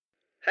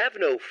Have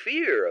no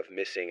fear of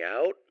missing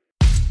out.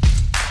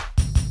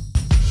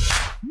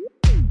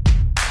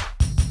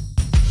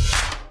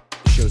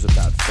 The show's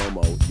about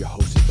FOMO. Your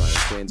host is Brian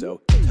Franzo.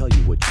 He'll tell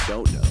you what you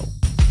don't know.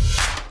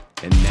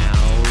 And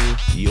now,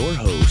 your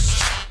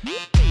host,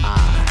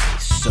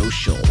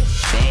 Social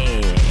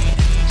Fans.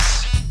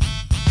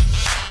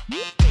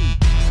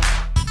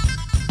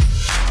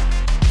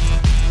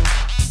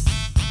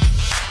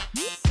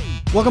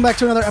 Welcome back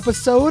to another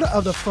episode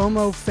of the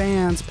FOMO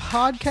Fans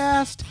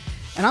podcast.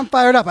 And I'm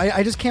fired up.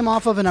 I just came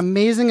off of an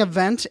amazing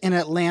event in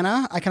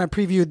Atlanta. I kind of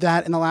previewed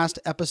that in the last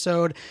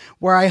episode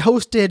where I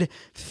hosted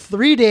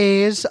 3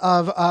 days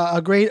of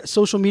a great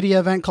social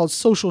media event called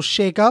Social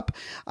Shakeup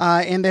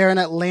in there in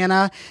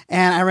Atlanta.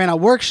 And I ran a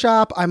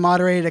workshop. I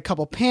moderated a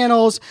couple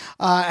panels.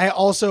 I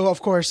also,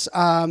 of course,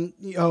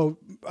 hosted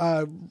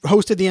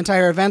the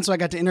entire event. So I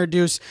got to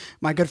introduce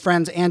my good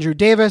friends Andrew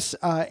Davis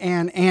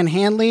and Ann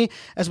Handley,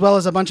 as well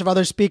as a bunch of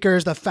other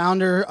speakers, the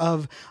founders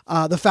of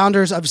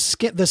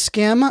The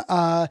Skim,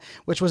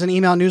 which was an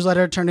email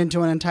newsletter turned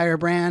into an entire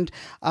brand,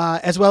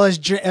 as well as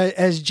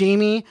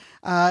Jamie,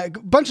 a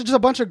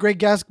bunch of great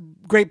guests,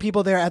 great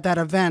people there at that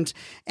event.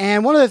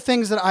 And one of the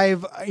things that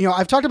I've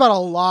talked about a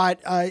lot,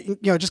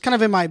 just kind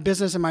of in my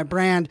business and my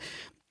brand,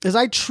 is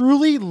I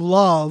truly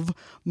love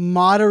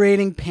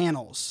moderating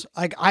panels.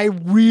 Like, I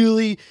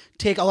really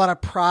take a lot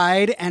of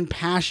pride and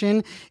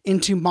passion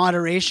into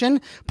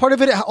moderation. Part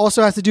of it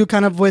also has to do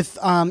kind of with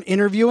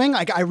interviewing.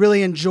 Like, I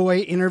really enjoy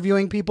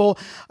interviewing people.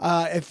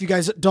 If you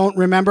guys don't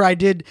remember, I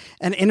did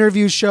an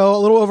interview show, a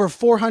little over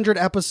 400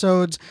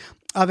 episodes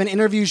of an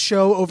interview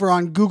show over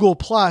on Google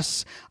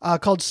Plus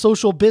called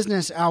Social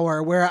Business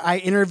Hour, where I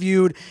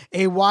interviewed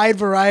a wide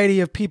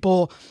variety of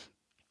people,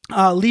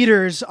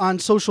 leaders on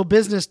social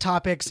business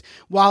topics,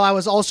 while I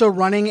was also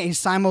running a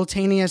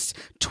simultaneous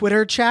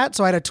Twitter chat.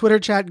 So I had a Twitter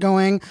chat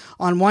going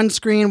on one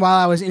screen while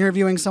I was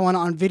interviewing someone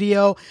on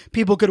video.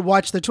 People could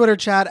watch the Twitter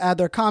chat, add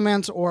their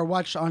comments, or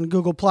watch on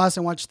Google Plus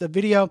and watch the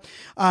video.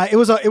 It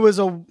was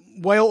a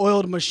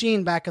well-oiled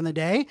machine back in the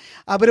day,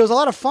 but it was a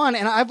lot of fun.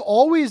 And I've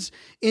always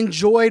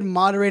enjoyed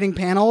moderating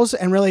panels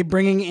and really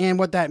bringing in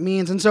what that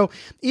means. And so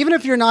even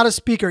if you're not a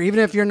speaker, even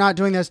if you're not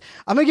doing this,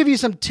 I'm going to give you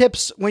some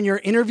tips when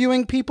you're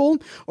interviewing people,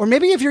 or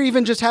maybe if you're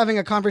even just having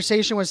a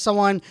conversation with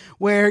someone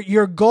where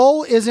your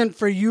goal isn't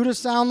for you to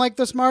sound like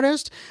the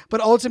smartest,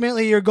 but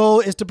ultimately your goal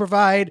is to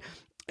provide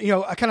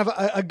a kind of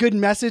a good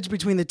message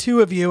between the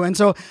two of you. And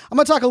so I'm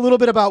going to talk a little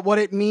bit about what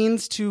it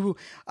means to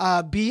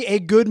be a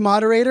good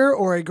moderator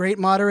or a great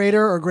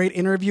moderator or great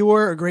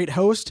interviewer or great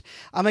host.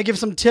 I'm going to give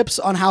some tips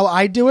on how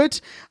I do it.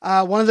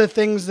 One of the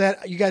things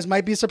that you guys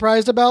might be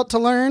surprised about to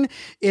learn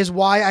is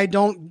why I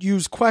don't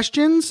use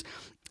questions.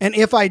 And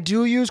if I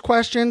do use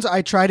questions,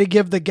 I try to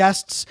give the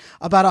guests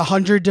about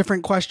 100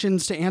 different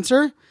questions to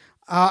answer.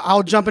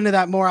 I'll jump into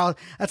that more.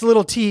 That's a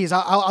little tease.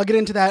 I'll get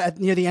into that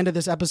near the end of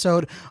this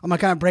episode. I'm going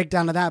to kind of break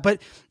down to that.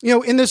 But,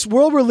 in this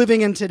world we're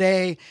living in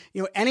today,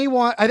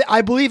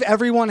 I believe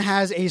everyone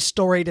has a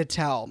story to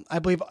tell. I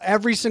believe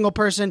every single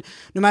person,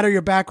 no matter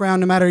your background,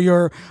 no matter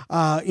your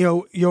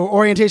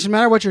orientation, no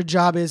matter what your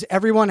job is,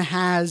 everyone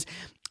has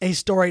a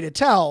story to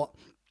tell.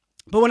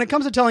 But when it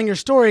comes to telling your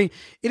story,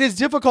 it is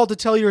difficult to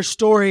tell your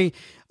story,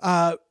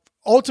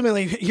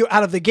 ultimately,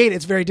 out of the gate,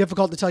 it's very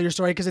difficult to tell your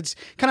story because it's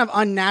kind of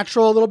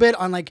unnatural a little bit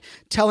on like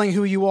telling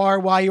who you are,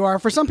 why you are.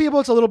 For some people,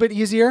 it's a little bit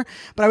easier,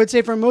 but I would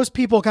say for most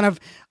people, kind of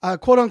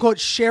quote unquote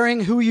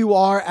sharing who you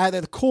are at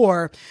the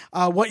core,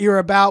 what you're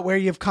about, where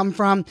you've come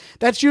from.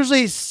 That's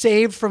usually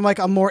saved from like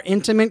a more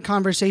intimate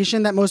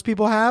conversation that most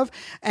people have,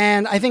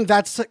 and I think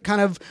that's kind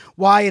of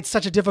why it's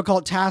such a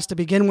difficult task to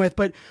begin with.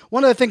 But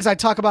one of the things I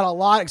talk about a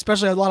lot,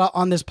 especially a lot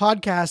on this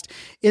podcast,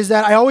 is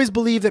that I always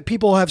believe that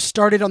people have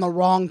started on the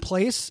wrong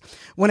place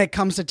when it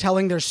comes to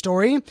telling their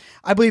story.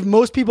 I believe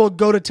most people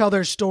go to tell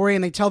their story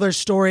and they tell their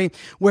story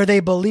where they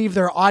believe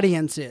their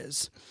audience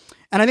is.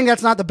 And I think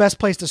that's not the best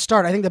place to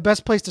start. I think the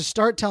best place to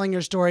start telling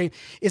your story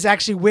is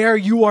actually where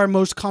you are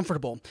most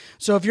comfortable.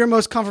 So if you're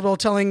most comfortable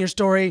telling your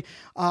story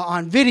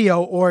on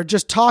video or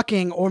just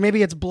talking, or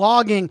maybe it's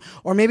blogging,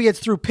 or maybe it's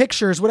through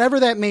pictures, whatever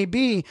that may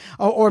be,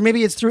 or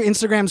maybe it's through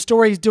Instagram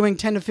stories doing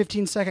 10 to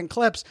 15 second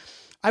clips,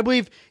 I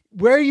believe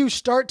where you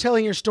start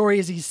telling your story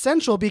is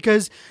essential,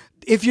 because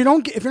if you're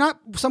not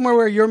somewhere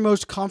where you're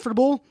most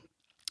comfortable,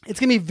 it's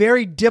going to be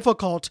very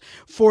difficult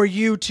for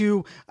you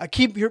to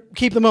keep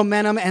the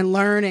momentum and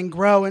learn and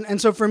grow. And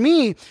so for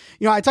me,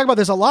 I talk about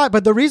this a lot,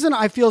 but the reason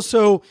I feel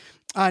so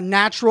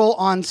natural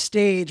on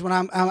stage when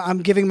I'm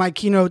giving my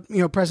keynote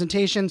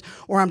presentations,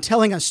 or I'm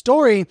telling a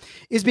story,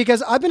 is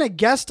because I've been a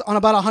guest on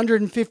about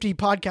 150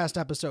 podcast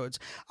episodes.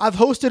 I've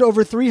hosted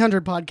over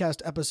 300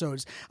 podcast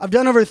episodes. I've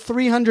done over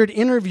 300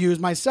 interviews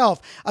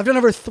myself. I've done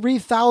over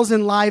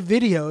 3,000 live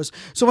videos.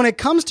 So when it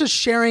comes to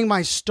sharing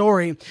my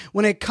story,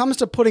 when it comes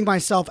to putting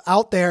myself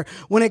out there,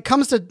 when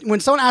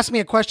someone asks me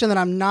a question that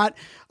I'm not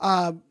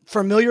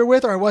familiar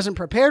with or I wasn't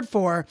prepared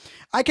for,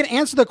 I can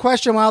answer the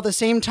question while at the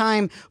same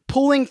time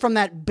pulling from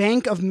that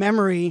bank of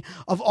memory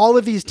of all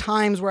of these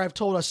times where I've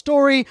told a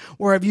story,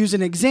 or I've used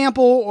an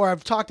example, or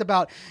I've talked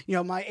about,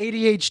 my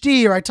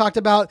ADHD, or I talked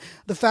about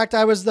the fact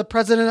I was the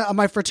president of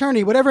my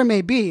fraternity, whatever it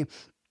may be.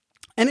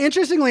 And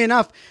interestingly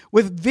enough,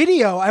 with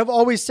video, I've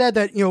always said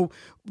that,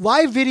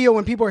 live video,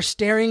 when people are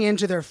staring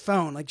into their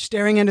phone,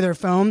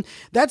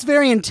 that's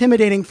very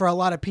intimidating for a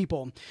lot of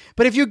people.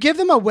 But if you give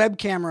them a web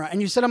camera and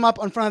you set them up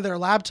in front of their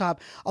laptop,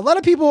 a lot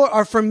of people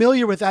are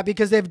familiar with that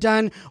because they've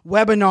done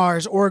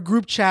webinars or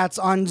group chats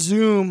on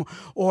Zoom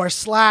or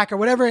Slack or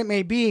whatever it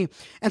may be.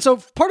 And so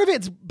part of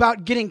it's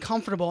about getting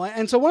comfortable.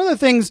 And so one of the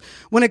things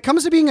when it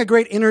comes to being a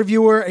great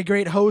interviewer, a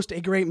great host,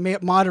 a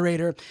great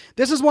moderator,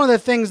 this is one of the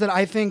things that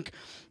I think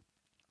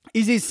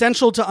is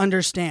essential to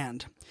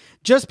understand.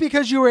 Just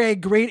because you are a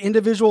great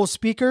individual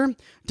speaker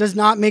does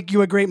not make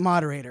you a great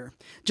moderator.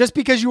 Just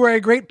because you are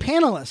a great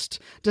panelist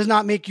does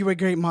not make you a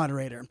great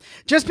moderator.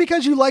 Just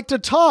because you like to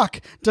talk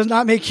does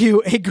not make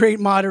you a great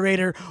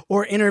moderator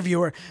or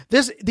interviewer.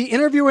 The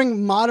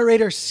interviewing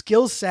moderator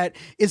skill set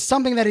is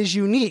something that is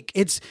unique.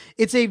 It's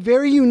a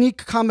very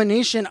unique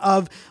combination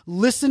of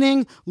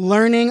listening,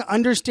 learning,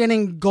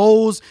 understanding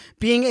goals,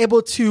 being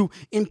able to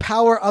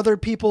empower other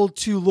people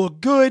to look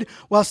good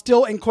while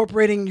still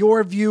incorporating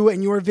your view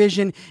and your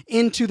vision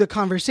into the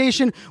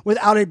conversation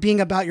without it being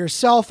about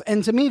yourself.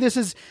 And to me, this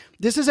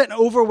is an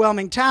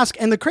overwhelming task.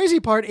 And the crazy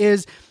part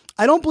is,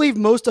 I don't believe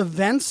most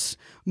events,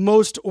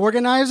 most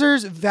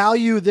organizers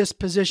value this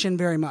position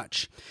very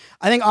much.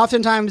 I think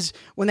oftentimes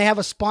when they have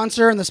a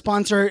sponsor and the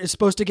sponsor is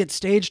supposed to get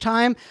stage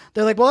time,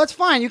 they're like, well, that's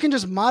fine. You can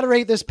just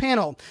moderate this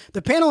panel.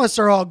 The panelists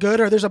are all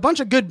good, or there's a bunch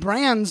of good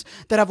brands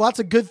that have lots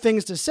of good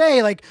things to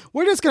say. Like,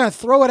 we're just going to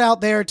throw it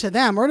out there to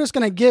them. We're just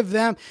going to give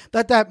them,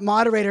 let that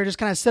moderator just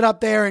kind of sit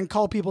up there and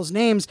call people's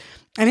names.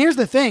 And here's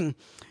the thing.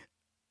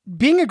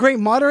 Being a great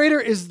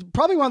moderator is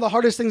probably one of the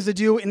hardest things to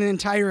do in an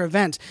entire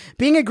event.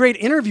 Being a great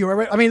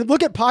interviewer, I mean,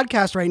 look at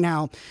podcasts right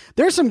now.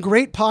 There's some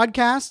great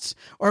podcasts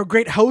or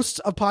great hosts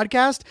of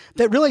podcasts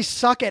that really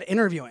suck at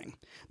interviewing.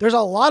 There's a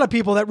lot of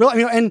people that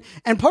really,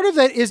 and part of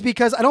that is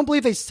because I don't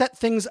believe they set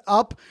things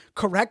up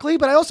correctly,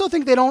 but I also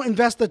think they don't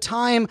invest the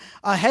time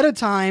ahead of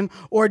time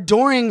or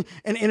during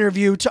an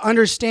interview to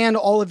understand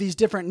all of these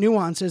different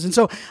nuances. And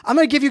so I'm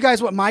going to give you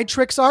guys what my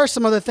tricks are,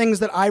 some of the things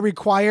that I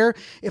require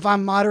if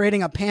I'm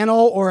moderating a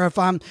panel or if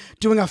I'm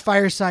doing a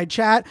fireside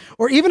chat,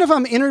 or even if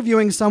I'm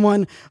interviewing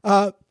someone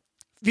via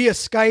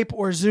Skype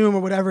or Zoom or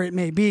whatever it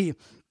may be.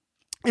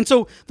 And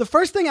so the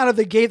first thing out of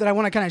the gate that I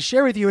want to kind of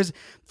share with you is,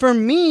 for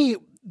me,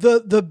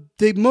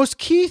 the most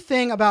key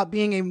thing about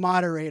being a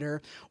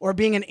moderator or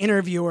being an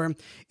interviewer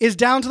is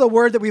down to the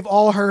word that we've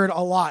all heard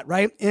a lot,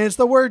 right? And it's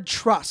the word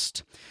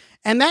trust.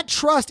 And that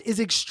trust is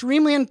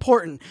extremely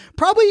important,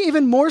 probably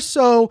even more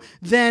so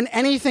than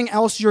anything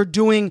else you're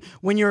doing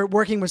when you're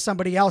working with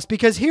somebody else,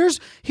 because here's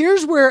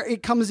where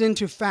it comes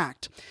into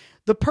fact.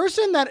 The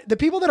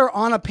people that are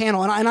on a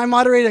panel, and I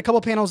moderated a couple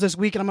panels this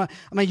week, and I'm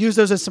gonna use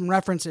those as some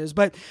references,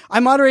 but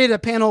I moderated a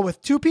panel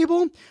with 2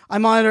 people, I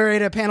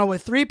moderated a panel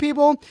with 3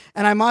 people,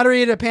 and I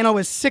moderated a panel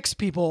with 6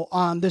 people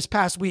this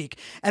past week.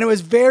 And it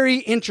was very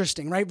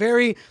interesting, right?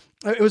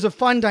 It was a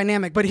fun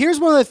dynamic. But here's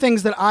one of the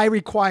things that I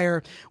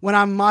require when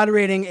I'm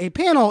moderating a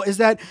panel is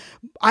that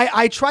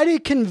I try to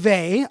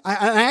convey,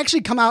 I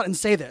actually come out and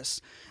say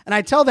this, and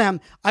I tell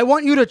them, I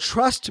want you to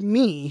trust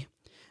me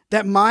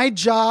that my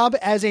job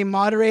as a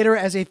moderator,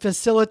 as a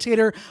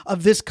facilitator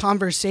of this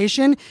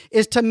conversation,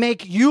 is to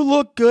make you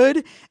look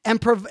good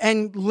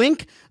and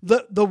link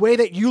the way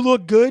that you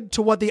look good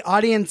to what the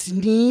audience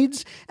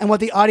needs and what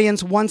the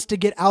audience wants to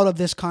get out of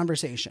this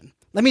conversation.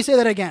 Let me say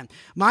that again.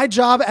 My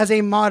job as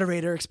a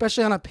moderator,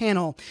 especially on a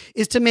panel,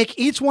 is to make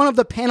each one of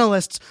the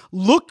panelists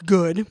look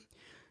good,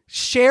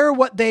 share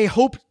what they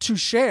hope to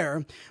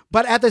share,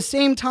 but at the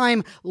same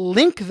time,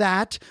 link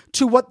that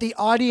to what the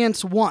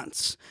audience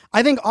wants.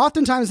 I think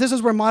oftentimes this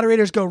is where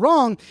moderators go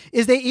wrong,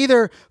 is they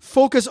either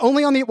focus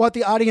only on what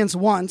the audience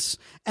wants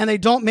and they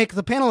don't make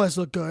the panelists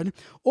look good,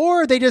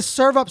 or they just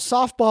serve up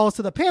softballs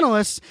to the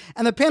panelists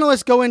and the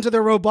panelists go into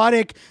their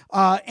robotic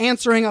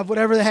answering of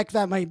whatever the heck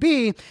that might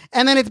be,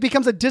 and then it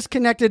becomes a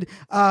disconnected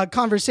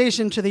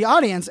conversation to the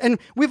audience. And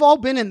we've all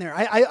been in there.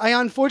 I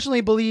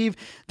unfortunately believe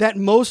that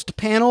most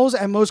panels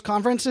and most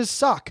conferences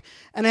suck,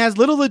 and it has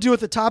little to do with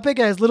the topic, it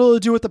has little to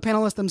do with the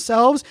panelists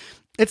themselves.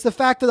 It's the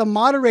fact that the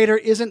moderator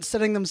isn't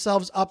setting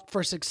themselves up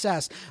for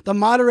success. The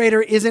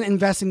moderator isn't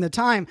investing the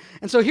time.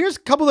 And so here's a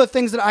couple of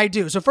things that I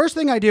do. So first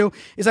thing I do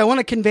is I want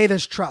to convey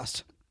this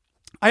trust.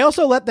 I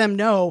also let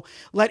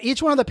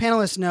each one of the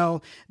panelists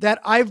know that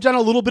I've done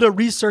a little bit of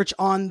research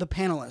on the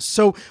panelists.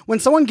 So when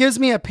someone gives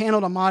me a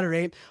panel to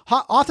moderate,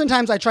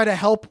 oftentimes I try to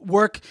help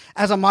work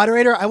as a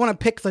moderator. I want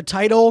to pick the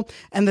title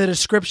and the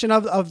description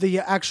of the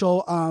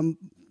actual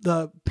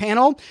the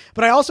panel,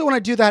 but I also want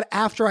to do that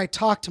after I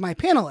talk to my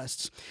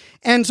panelists.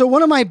 And so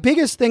one of my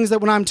biggest things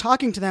that when I'm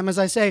talking to them is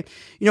I say,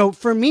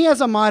 for me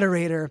as a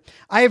moderator,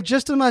 I have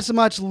just as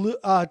much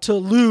to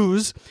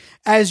lose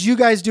as you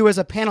guys do as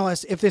a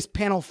panelist if this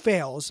panel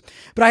fails.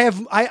 But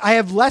I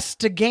have less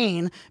to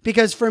gain,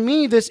 because for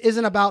me, this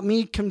isn't about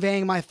me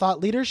conveying my thought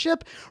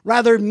leadership,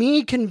 rather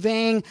me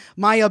conveying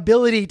my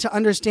ability to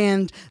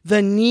understand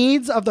the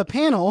needs of the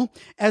panel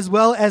as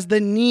well as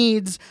the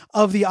needs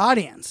of the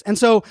audience. And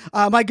so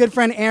my good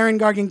friend Erin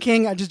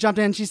Gargan-King just jumped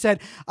in. She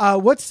said,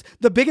 what's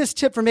the biggest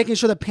tip for making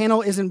sure the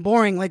panel isn't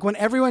boring, like when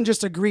everyone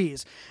just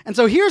agrees? And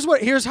so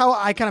here's how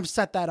I kind of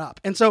set that up.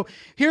 And so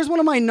here's one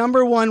of my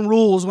number one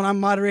rules when I'm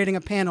moderating a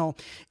panel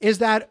is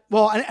that,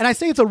 and I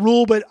say it's a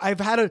rule, but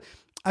I've had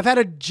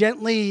to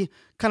gently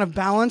kind of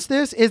balance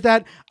this, is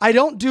that I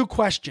don't do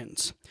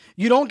questions.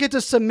 You don't get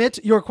to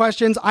submit your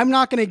questions. I'm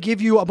not going to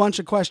give you a bunch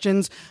of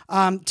questions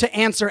to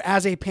answer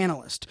as a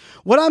panelist.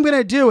 What I'm going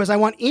to do is I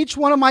want each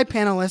one of my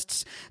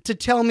panelists to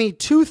tell me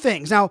two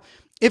things. Now,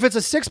 if it's a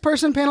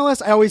 6-person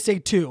panelist, I always say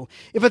 2.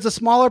 If it's a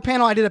smaller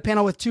panel, I did a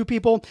panel with 2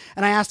 people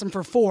and I asked them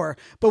for 4.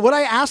 But what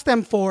I asked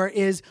them for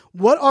is,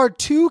 what are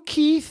 2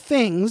 key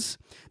things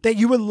that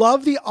you would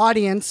love the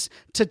audience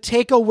to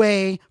take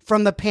away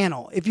from the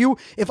panel?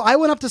 If I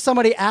went up to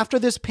somebody after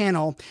this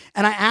panel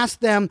and I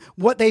asked them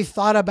what they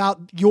thought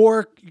about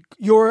your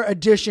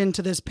addition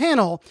to this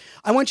panel,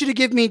 I want you to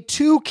give me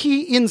 2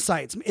 key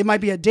insights. It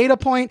might be a data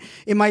point.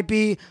 It might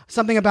be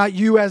something about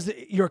you as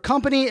your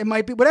company. It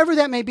might be whatever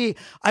that may be.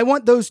 I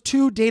want those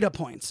 2 data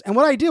points. And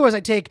what I do is I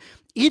take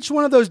each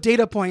one of those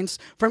data points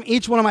from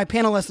each one of my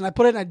panelists and I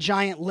put it in a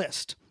giant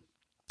list.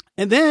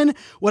 And then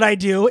what I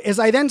do is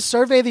I then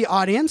survey the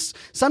audience.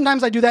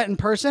 Sometimes I do that in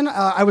person.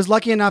 I was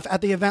lucky enough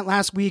at the event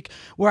last week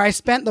where I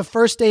spent the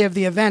first day of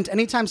the event.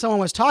 Anytime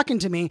someone was talking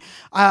to me,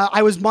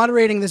 I was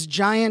moderating this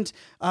giant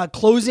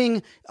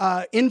closing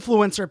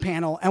influencer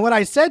panel. And what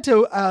I said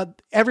to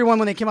everyone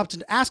when they came up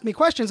to ask me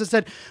questions, I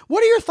said,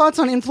 what are your thoughts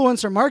on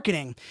influencer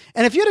marketing?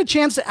 And if you had a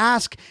chance to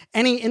ask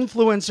any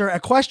influencer a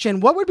question,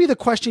 what would be the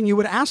question you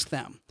would ask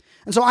them?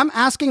 And so I'm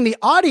asking the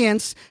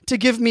audience to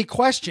give me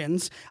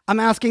questions.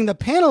 I'm asking the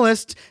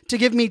panelists to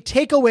give me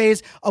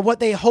takeaways of what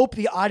they hope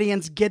the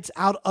audience gets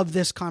out of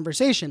this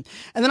conversation.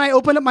 And then I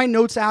opened up my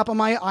notes app on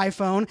my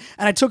iPhone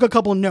and I took a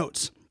couple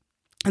notes.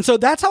 And so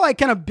that's how I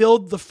kind of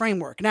build the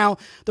framework. Now,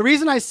 the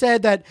reason I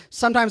said that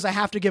sometimes I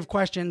have to give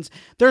questions,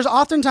 there's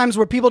often times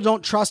where people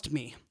don't trust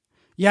me.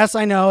 Yes,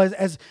 I know,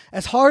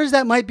 as hard as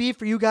that might be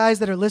for you guys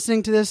that are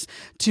listening to this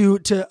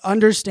to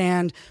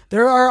understand,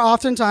 there are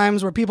often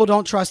times where people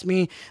don't trust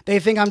me. They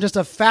think I'm just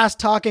a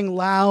fast-talking,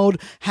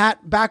 loud,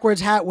 backwards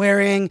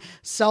hat-wearing,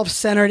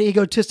 self-centered,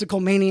 egotistical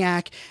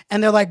maniac.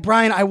 And they're like,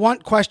 Brian, I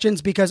want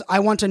questions because I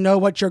want to know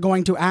what you're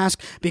going to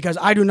ask, because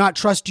I do not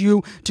trust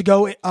you to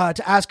go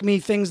to ask me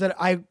things that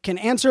I can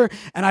answer,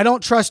 and I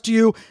don't trust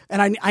you,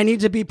 and I need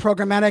to be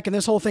programmatic, and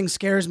this whole thing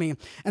scares me.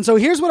 And so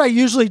here's what I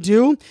usually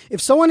do.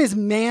 If someone is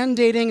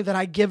mandating that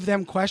I give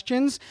them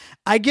questions,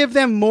 I give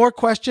them more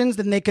questions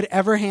than they could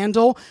ever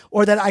handle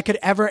or that I could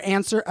ever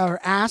answer or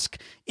ask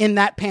in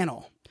that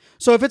panel.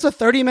 So if it's a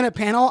 30-minute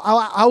panel,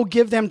 I'll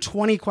give them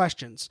 20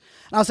 questions.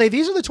 And I'll say,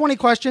 these are the 20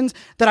 questions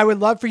that I would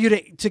love for you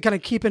to kind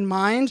of keep in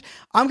mind.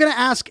 I'm going to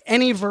ask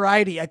any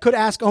variety. I could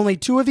ask only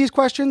 2 of these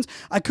questions.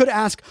 I could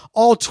ask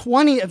all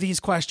 20 of these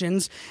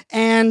questions.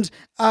 But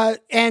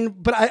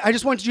I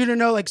just want you to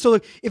know, so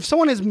if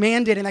someone is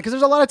mandating that, because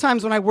there's a lot of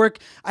times when I work,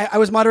 I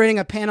was moderating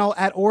a panel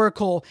at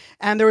Oracle,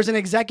 and there was an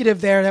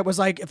executive there that was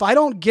like, if I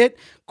don't get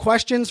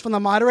questions from the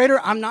moderator,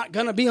 I'm not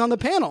going to be on the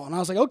panel. And I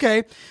was like,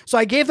 okay. So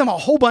I gave them a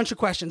whole bunch of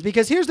questions,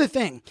 because here's the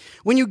thing.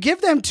 When you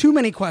give them too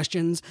many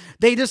questions,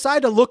 they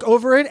decide to look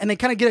over it and they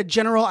kind of get a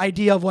general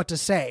idea of what to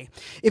say.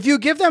 If you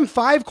give them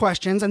 5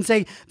 questions and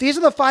say, these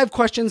are the 5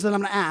 questions that I'm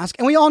going to ask,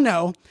 and we all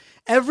know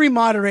every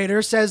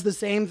moderator says the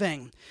same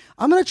thing.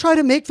 I'm going to try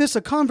to make this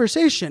a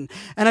conversation,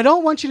 and I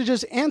don't want you to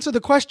just answer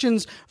the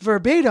questions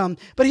verbatim,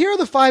 but here are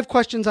the 5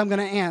 questions I'm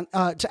going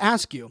to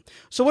ask you.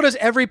 So what does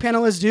every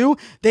panelist do?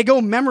 They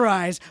go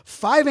memorize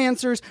 5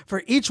 answers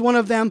for each one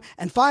of them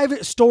and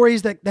 5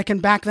 stories that can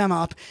back them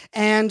up.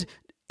 And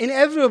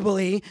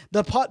inevitably,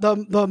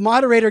 the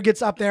moderator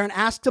gets up there and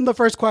asks them the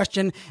first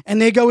question, and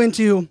they go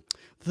into,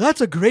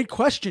 that's a great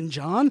question,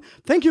 John.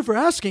 Thank you for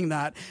asking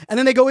that. And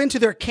then they go into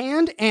their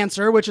canned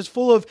answer, which is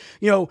full of,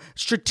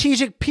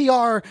 strategic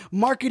PR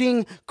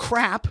marketing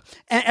crap.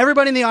 And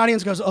everybody in the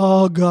audience goes,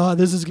 oh God,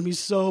 this is going to be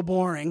so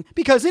boring.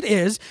 Because it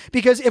is.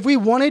 Because if we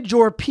wanted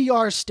your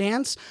PR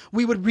stance,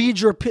 we would read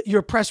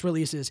your press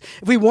releases.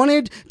 If we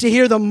wanted to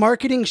hear the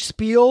marketing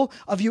spiel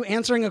of you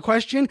answering a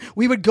question,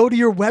 we would go to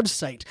your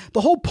website.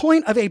 The whole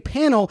point of a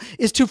panel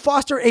is to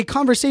foster a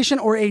conversation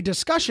or a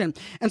discussion.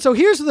 And so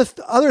here's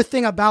the other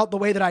thing about the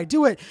way way that I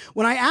do it.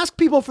 When I ask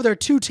people for their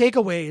 2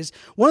 takeaways,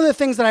 one of the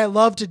things that I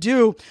love to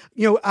do,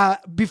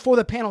 before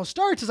the panel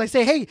starts is I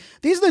say, hey,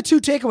 these are the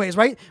 2 takeaways,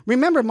 right?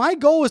 Remember, my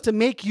goal is to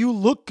make you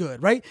look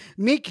good, right?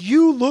 Make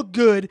you look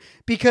good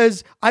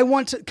because I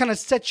want to kind of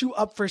set you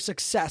up for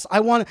success. I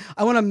want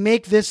to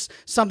make this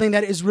something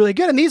that is really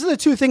good. And these are the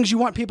 2 things you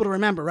want people to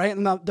remember, right?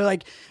 And they're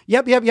like,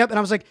 yep. And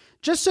I was like,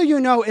 just so you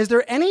know, is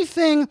there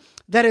anything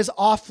that is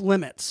off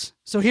limits?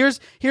 So here's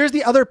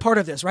the other part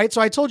of this, right?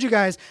 So I told you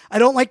guys, I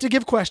don't like to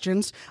give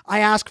questions. I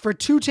ask for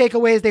 2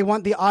 takeaways they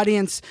want the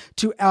audience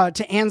to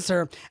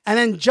answer. And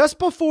then just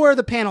before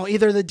the panel,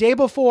 either the day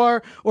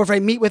before or if I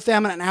meet with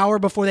them an hour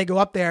before they go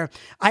up there,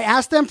 I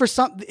ask them for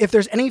if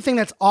there's anything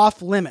that's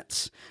off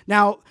limits.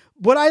 Now,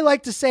 what I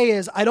like to say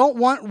is I don't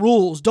want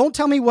rules. Don't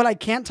tell me what I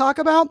can't talk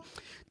about.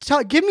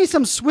 Give me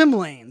some swim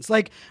lanes.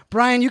 Like,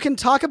 Brian, you can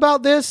talk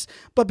about this,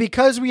 but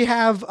because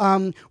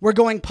we're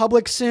going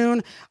public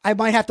soon, I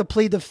might have to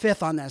plead the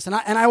fifth on this. And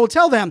I will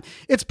tell them,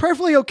 it's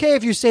perfectly okay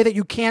if you say that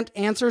you can't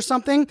answer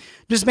something.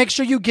 Just make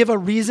sure you give a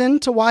reason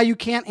to why you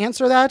can't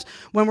answer that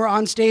when we're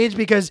on stage,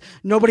 because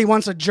nobody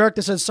wants a jerk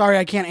that says, sorry,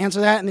 I can't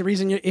answer that. And the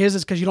reason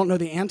is because you don't know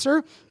the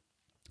answer.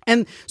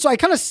 And so I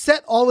kind of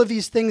set all of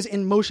these things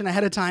in motion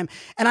ahead of time.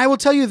 And I will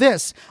tell you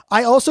this,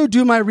 I also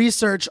do my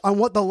research on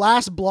what the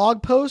last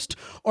blog post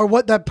or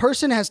what that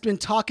person has been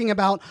talking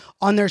about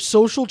on their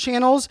social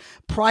channels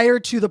prior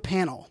to the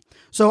panel.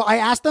 So I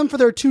asked them for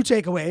their 2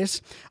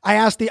 takeaways. I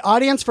asked the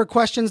audience for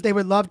questions they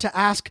would love to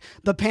ask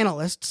the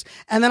panelists.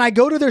 And then I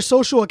go to their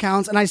social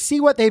accounts and I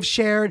see what they've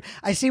shared.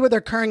 I see what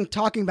they're currently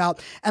talking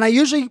about. And I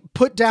usually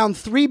put down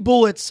 3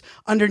 bullets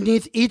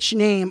underneath each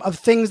name of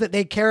things that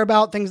they care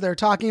about, things they're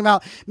talking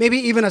about, maybe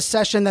even a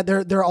session that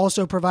they're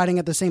also providing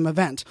at the same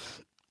event.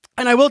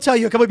 And I will tell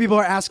you, a couple of people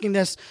are asking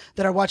this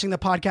that are watching the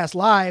podcast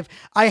live.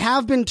 I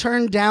have been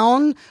turned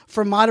down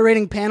for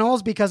moderating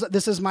panels because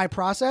this is my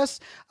process.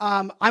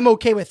 I'm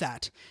okay with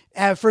that.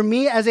 For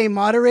me as a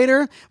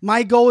moderator,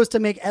 my goal is to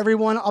make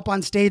everyone up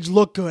on stage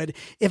look good.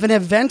 If an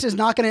event is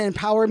not going to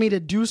empower me to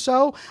do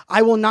so,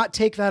 I will not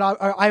take that.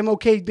 Or I'm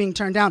okay being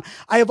turned down.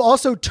 I have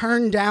also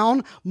turned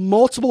down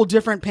multiple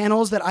different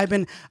panels that I've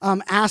been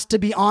asked to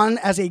be on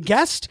as a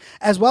guest,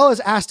 as well as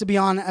asked to be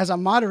on as a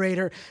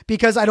moderator,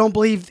 because I don't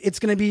believe it's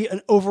going to be an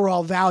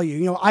overall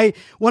value.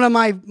 One of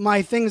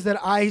my things that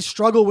I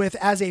struggle with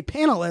as a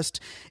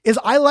panelist is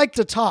I like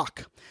to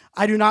talk.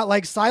 I do not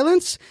like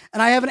silence,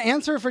 and I have an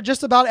answer for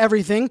just about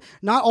everything.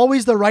 Not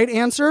always the right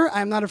answer.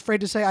 I'm not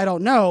afraid to say I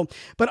don't know,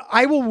 but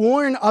I will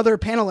warn other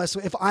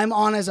panelists if I'm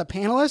on as a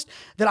panelist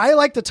that I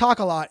like to talk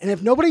a lot. And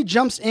if nobody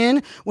jumps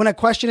in when a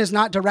question is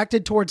not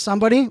directed towards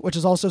somebody, which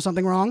is also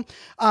something wrong,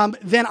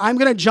 then I'm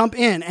going to jump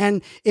in.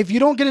 And if you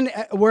don't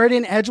get a word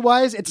in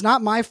edgewise, it's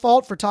not my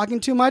fault for talking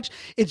too much.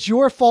 It's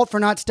your fault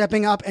for not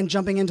stepping up and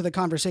jumping into the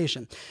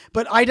conversation.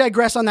 But I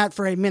digress on that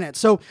for a minute.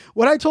 So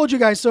what I told you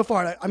guys so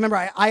far, I remember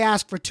I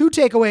asked for 2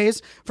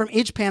 takeaways from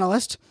each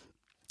panelist.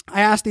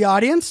 I ask the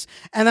audience,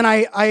 and then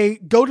I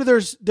go to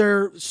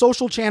their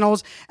social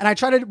channels, and I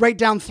try to write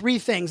down 3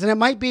 things. And it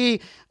might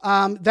be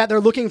that they're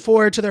looking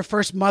forward to their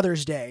first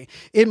Mother's Day.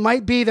 It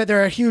might be that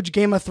they're a huge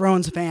Game of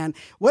Thrones fan.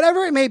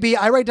 Whatever it may be,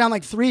 I write down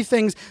like 3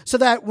 things so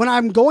that when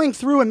I'm going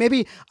through and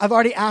maybe I've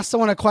already asked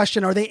someone a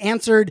question or they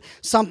answered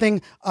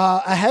something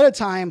ahead of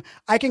time,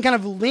 I can kind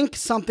of link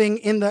something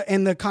in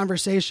the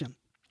conversation.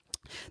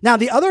 Now,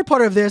 the other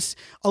part of this,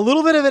 a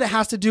little bit of it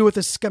has to do with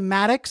the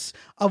schematics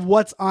of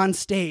what's on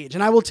stage.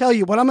 And I will tell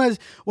you, what I'm going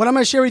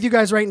to share with you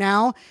guys right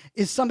now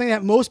is something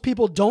that most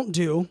people don't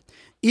do.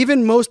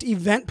 Even most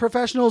event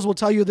professionals will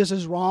tell you this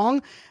is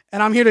wrong.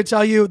 And I'm here to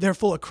tell you they're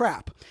full of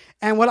crap.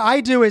 And what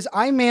I do is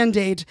I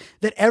mandate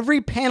that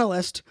every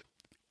panelist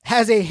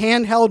has a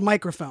handheld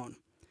microphone.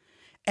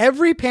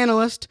 Every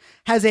panelist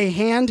has a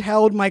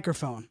handheld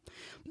microphone.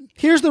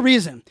 Here's the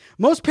reason.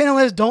 Most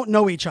panelists don't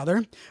know each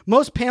other.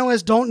 Most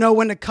panelists don't know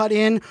when to cut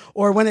in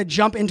or when to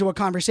jump into a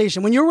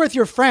conversation. When you're with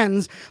your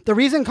friends, the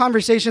reason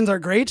conversations are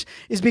great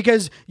is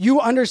because you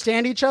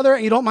understand each other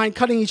and you don't mind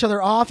cutting each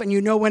other off and you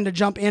know when to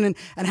jump in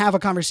and have a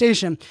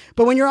conversation.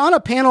 But when you're on a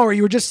panel or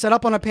you were just set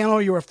up on a panel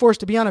or you were forced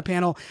to be on a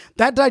panel,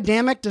 that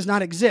dynamic does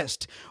not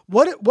exist.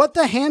 What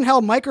the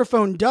handheld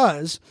microphone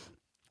does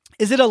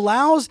is it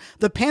allows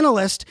the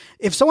panelist,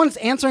 if someone's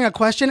answering a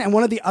question and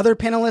one of the other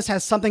panelists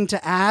has something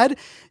to add,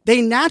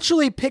 they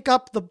naturally pick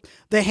up the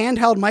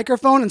handheld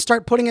microphone and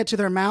start putting it to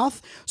their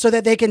mouth so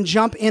that they can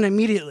jump in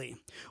immediately.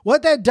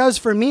 What that does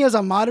for me as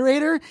a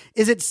moderator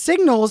is it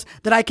signals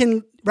that I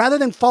can, rather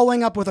than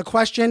following up with a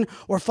question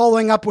or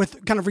following up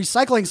with kind of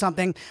recycling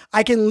something,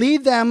 I can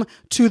lead them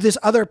to this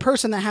other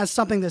person that has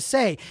something to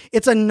say.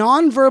 It's a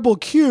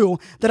nonverbal cue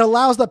that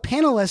allows the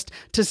panelist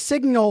to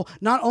signal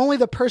not only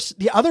the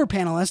other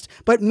panelist,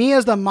 but me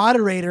as the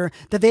moderator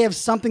that they have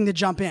something to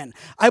jump in.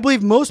 I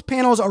believe most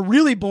panels are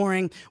really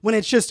boring when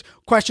it's just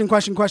question,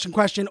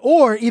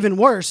 or even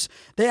worse,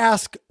 they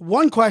ask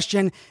one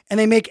question and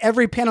they make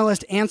every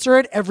panelist answer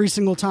it every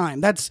single time.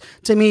 That's,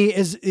 to me,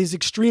 is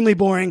extremely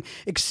boring,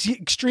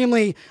 extremely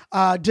extremely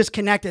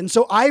disconnected. And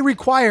so I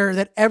require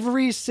that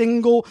every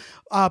single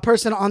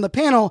person on the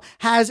panel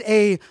has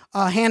a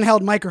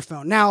handheld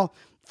microphone. Now,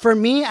 for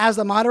me as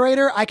the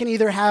moderator, I can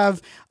either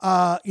have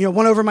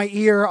one over my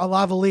ear, a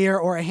lavalier,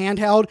 or a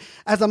handheld.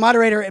 As the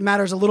moderator, it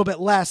matters a little bit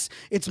less.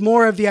 It's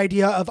more of the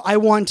idea of I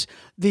want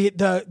the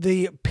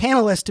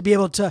panelists to be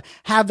able to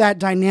have that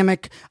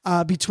dynamic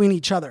between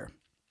each other.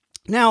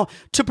 Now,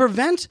 to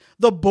prevent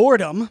the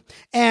boredom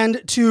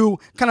and to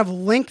kind of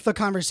link the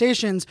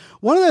conversations,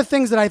 one of the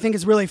things that I think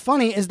is really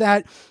funny is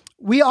that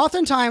we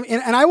oftentimes,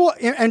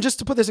 and just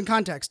to put this in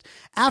context,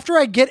 after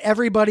I get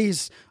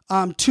everybody's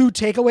 2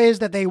 takeaways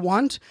that they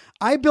want,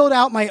 I build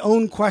out my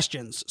own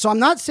questions. So I'm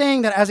not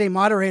saying that as a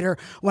moderator,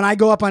 when I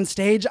go up on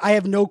stage, I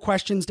have no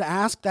questions to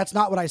ask. That's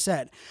not what I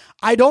said.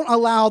 I don't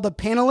allow the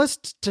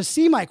panelists to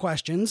see my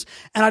questions,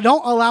 and I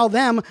don't allow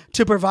them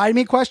to provide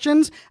me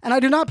questions, and I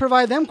do not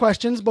provide them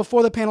questions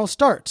before the panel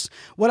starts.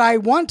 What I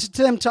want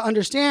them to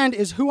understand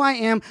is who I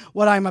am,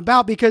 what I'm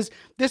about, because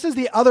this is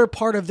the other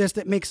part of this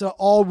that makes it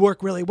all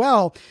work really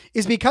well,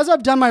 is because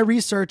I've done my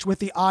research with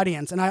the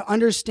audience and I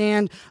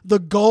understand the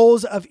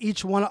goals of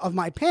each one of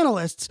my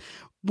panelists.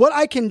 What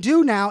I can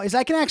do now is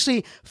I can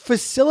actually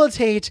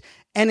facilitate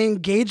an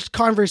engaged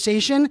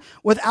conversation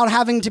without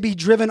having to be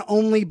driven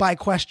only by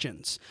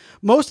questions.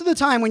 Most of the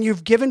time when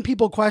you've given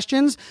people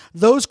questions,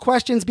 those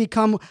questions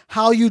become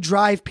how you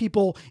drive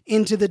people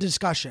into the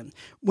discussion.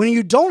 When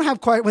they don't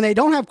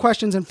have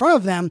questions in front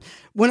of them,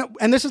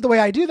 and this is the way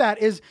I do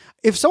that, is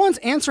if someone's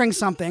answering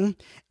something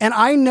and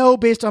I know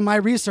based on my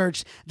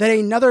research that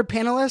another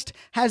panelist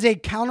has a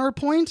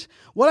counterpoint,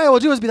 what I will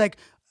do is be like,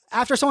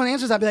 after someone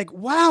answers, I'd be like,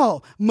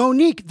 wow,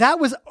 Monique, that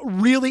was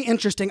really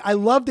interesting. I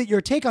love that your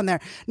take on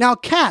there. Now,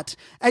 Kat,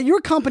 at your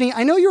company,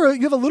 I know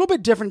you have a little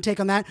bit different take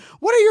on that.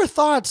 What are your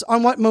thoughts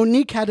on what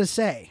Monique had to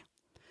say?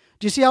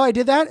 Do you see how I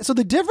did that? So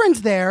the difference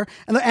there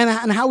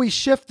and how we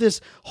shift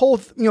this whole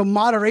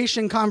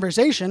moderation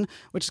conversation,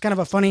 which is kind of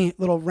a funny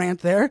little rant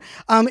there,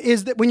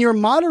 is that when you're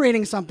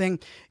moderating something,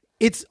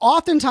 it's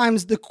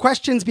oftentimes the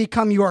questions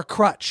become your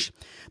crutch.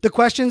 The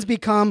questions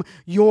become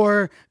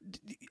your...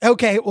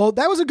 Okay, well,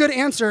 that was a good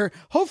answer.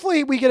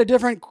 Hopefully we get a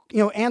different,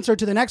 answer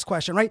to the next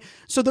question, right?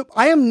 So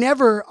I am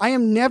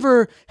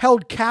never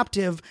held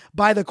captive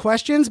by the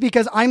questions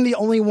because I'm the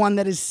only one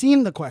that has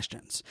seen the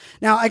questions.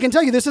 Now, I can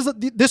tell you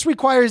this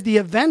requires the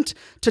event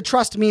to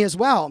trust me as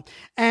well.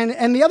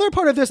 And the other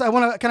part of this I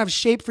want to kind of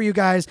shape for you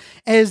guys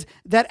is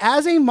that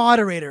as a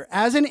moderator,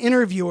 as an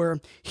interviewer,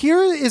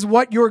 here is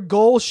what your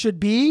goal should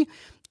be.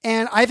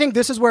 And I think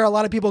this is where a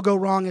lot of people go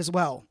wrong as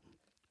well.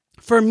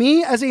 For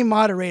me as a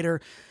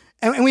moderator,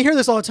 and we hear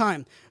this all the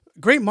time,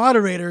 great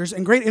moderators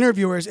and great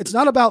interviewers, it's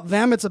not about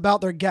them, it's about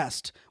their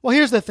guest. Well,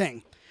 here's the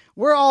thing.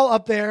 We're all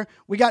up there.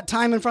 We got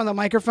time in front of the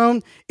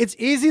microphone. It's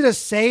easy to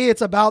say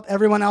it's about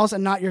everyone else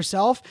and not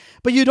yourself,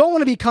 but you don't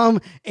want to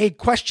become a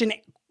question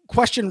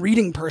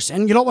reading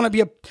person. You don't want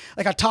to be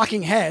a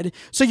talking head.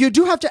 So you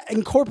do have to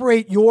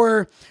incorporate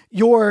your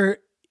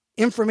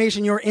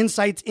information, your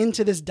insights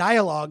into this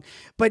dialogue,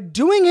 but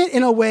doing it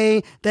in a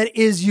way that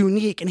is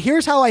unique. And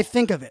here's how I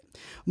think of it.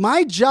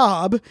 My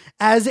job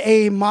as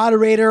a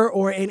moderator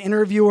or an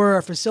interviewer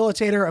or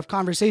facilitator of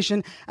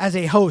conversation as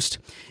a host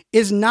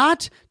is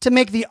not to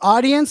make the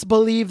audience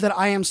believe that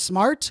I am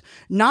smart,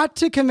 not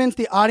to convince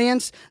the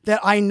audience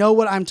that I know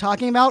what I'm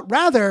talking about.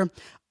 Rather,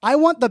 I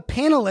want the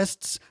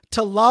panelists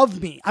to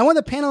love me. I want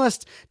the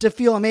panelists to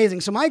feel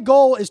amazing. So my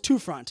goal is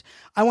two-front.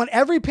 I want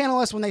every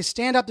panelist, when they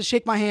stand up to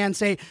shake my hand,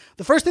 say,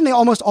 the first thing they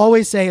almost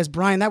always say is,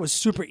 Brian, that was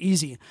super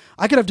easy.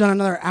 I could have done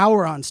another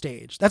hour on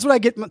stage. That's what I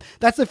get.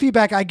 That's the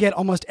feedback I get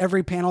almost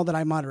every panel that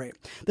I moderate.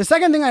 The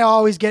second thing I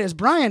always get is,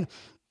 Brian,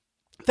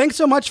 thanks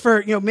so much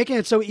for making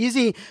it so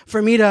easy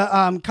for me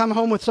to come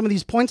home with some of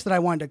these points that I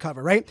wanted to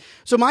cover, right?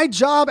 So my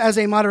job as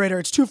a moderator,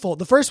 it's twofold.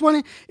 The first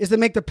one is to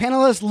make the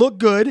panelists look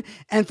good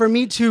and for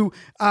me to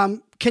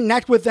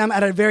connect with them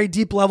at a very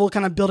deep level,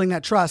 kind of building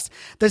that trust.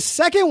 The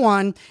second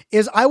one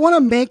is I want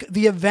to make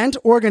the event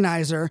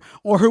organizer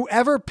or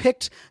whoever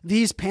picked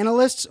these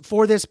panelists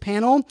for this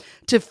panel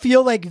to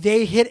feel like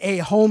they hit a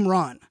home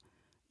run.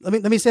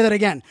 Let me say that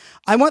again.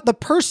 I want the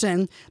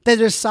person that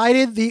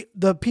decided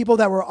the people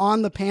that were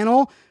on the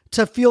panel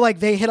to feel like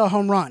they hit a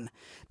home run.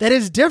 That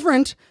is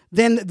different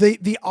than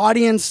the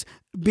audience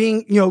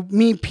being,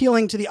 me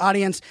appealing to the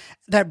audience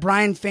that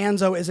Brian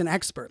Fanzo is an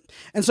expert.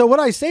 And so what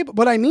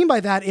I mean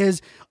by that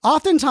is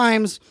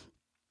oftentimes,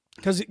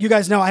 because you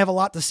guys know I have a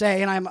lot to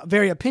say and I'm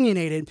very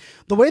opinionated,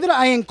 the way that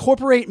I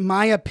incorporate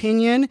my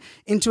opinion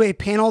into a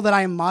panel that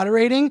I am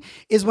moderating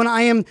is when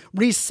I am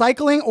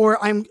recycling or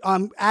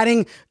I'm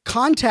adding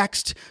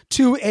context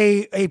to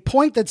a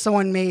point that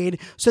someone made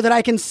so that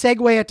I can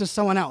segue it to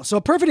someone else. So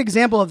a perfect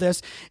example of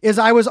this is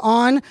I was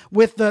on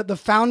with the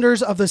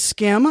founders of The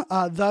Skim,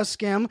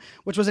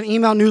 which was an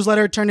email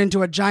newsletter turned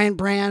into a giant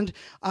brand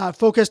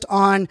focused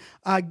on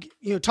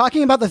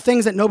talking about the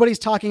things that nobody's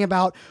talking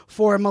about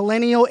for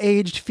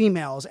millennial-aged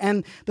females.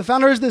 And the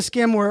founders of The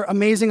Skim were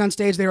amazing on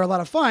stage. They were a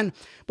lot of fun.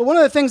 But one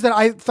of the things that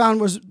I found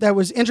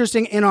was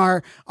interesting in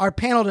our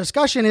panel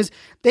discussion is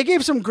they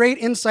gave some great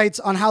insights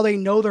on how they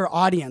know their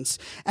audience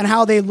and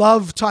how they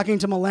love talking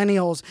to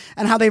millennials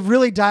and how they've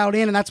really dialed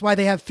in, and that's why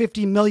they have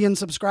 50 million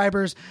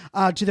subscribers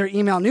to their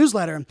email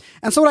newsletter.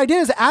 And so what I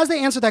did is, as they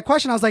answered that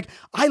question, I was like,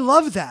 I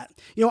love that.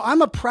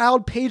 I'm a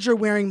proud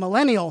pager-wearing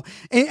millennial.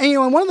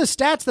 And one of the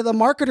stats that the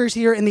marketers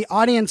here in the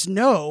audience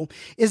know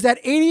is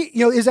that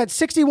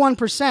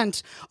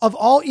 61% of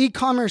all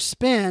e-commerce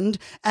spend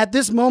at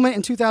this moment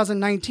in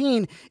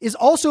 2019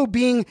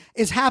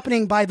 is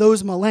happening by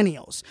those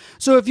millennials.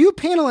 So if you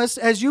panelists,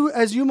 as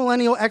you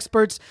millennial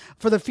experts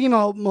for the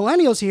female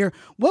millennials here,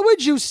 what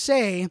would you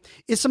say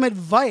is some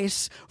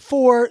advice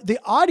for the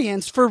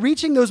audience for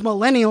reaching those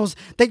millennials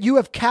that you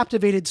have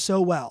captivated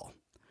so well?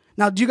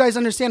 Now, do you guys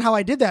understand how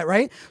I did that,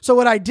 right? So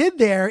what I did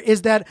there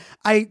is that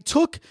I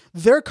took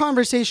their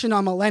conversation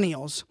on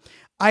millennials,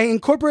 I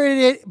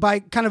incorporated it by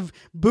kind of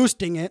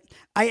boosting it.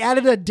 I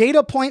added a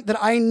data point that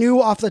I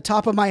knew off the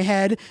top of my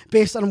head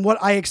based on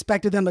what I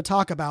expected them to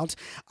talk about.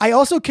 I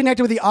also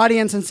connected with the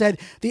audience and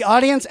said, the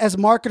audience as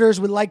marketers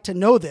would like to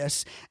know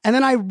this. And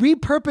then I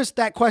repurposed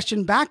that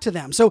question back to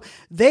them. So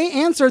they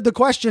answered the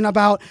question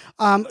about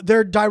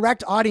their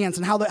direct audience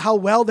and how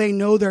well they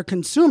know their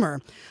consumer.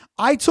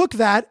 I took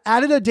that,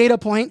 added a data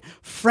point,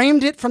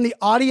 framed it from the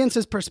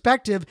audience's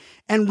perspective,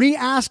 and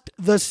re-asked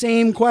the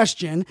same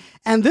question.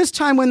 And this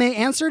time when they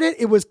answered it,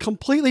 it was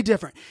completely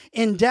different.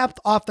 In depth,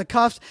 off the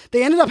cuffs.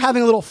 They ended up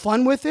having a little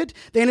fun with it.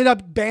 They ended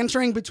up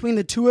bantering between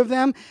the two of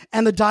them,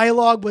 and the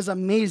dialogue was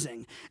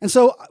amazing. And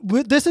so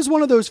this is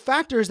one of those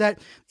factors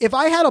that if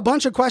I had a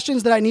bunch of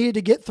questions that I needed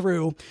to get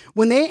through,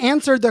 when they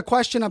answered the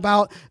question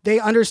about they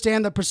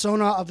understand the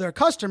persona of their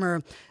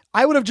customer,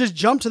 I would have just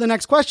jumped to the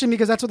next question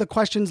because that's what the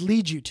questions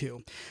lead you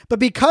to. But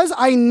because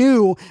I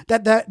knew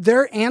that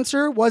their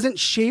answer wasn't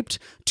shaped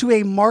to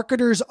a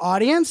marketer's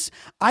audience,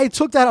 I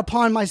took that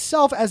upon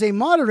myself as a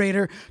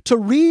moderator to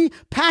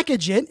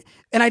repackage it.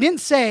 And I didn't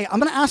say, I'm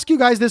going to ask you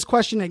guys this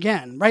question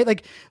again, right?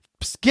 Like,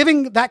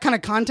 giving that kind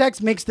of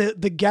context makes the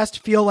guest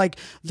feel like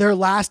their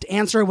last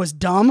answer was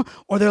dumb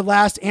or their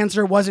last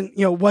answer wasn't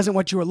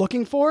what you were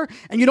looking for.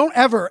 And you don't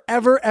ever,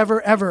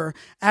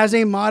 as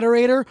a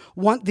moderator,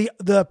 want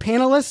the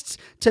panelists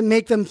to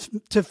make them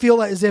to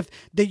feel as if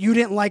that you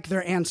didn't like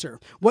their answer.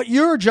 What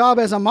your job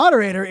as a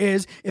moderator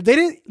is, if they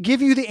didn't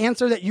give you the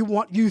answer that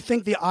you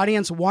think the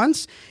audience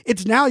wants,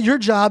 it's now your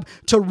job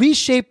to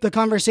reshape the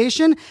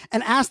conversation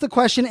and ask the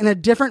question in a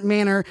different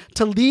manner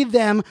to lead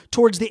them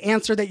towards the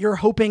answer that you're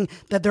hoping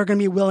that they're going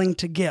to be willing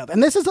to give.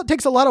 And this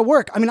takes a lot of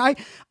work. I mean, I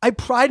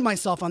pride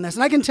myself on this.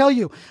 And I can tell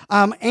you,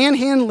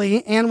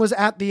 Ann was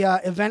at the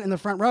event in the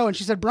front row, and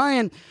she said,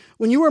 Brian,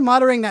 when you were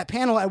moderating that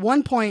panel, at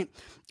one point,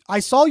 I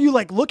saw you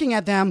like looking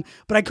at them,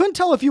 but I couldn't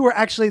tell if you were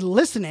actually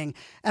listening.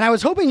 And I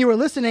was hoping you were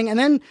listening. And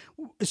then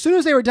as soon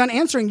as they were done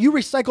answering, you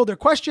recycled their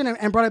question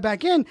and brought it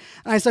back in.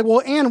 And I said,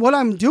 well, Ann, what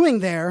I'm doing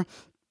there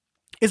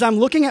is I'm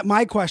looking at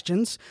my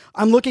questions.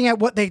 I'm looking at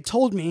what they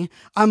told me.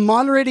 I'm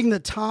moderating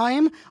the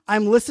time.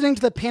 I'm listening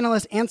to the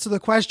panelists answer the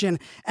question,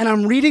 and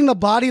I'm reading the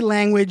body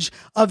language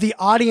of the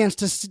audience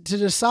to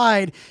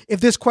decide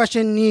if this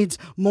question needs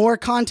more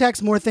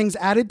context, more things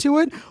added to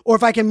it, or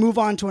if I can move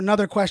on to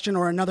another question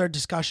or another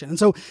discussion. And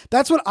so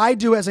that's what I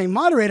do as a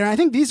moderator. And I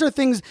think these are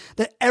things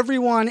that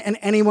everyone and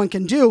anyone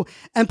can do.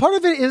 And part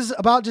of it is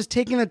about just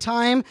taking the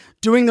time,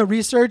 doing the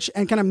research,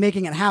 and kind of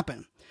making it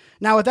happen.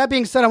 Now, with that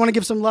being said, I want to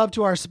give some love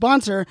to our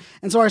sponsor.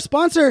 And so our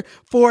sponsor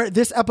for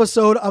this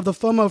episode of the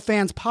FOMO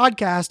Fans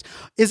podcast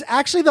is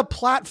actually the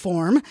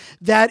platform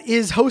that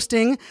is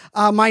hosting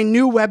my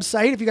new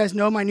website. If you guys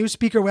know, my new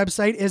speaker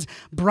website is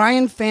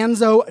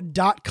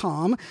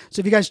brianfanzo.com. So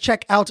if you guys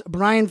check out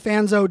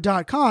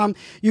brianfanzo.com,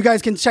 you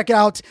guys can check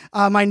out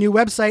my new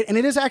website. And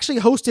it is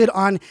actually hosted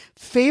on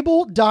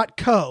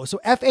fable.co.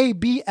 So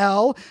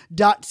fabl.co.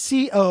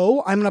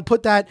 I'm going to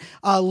put that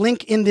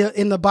link in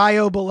the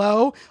bio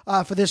below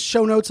for this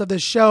show notes of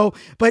this show.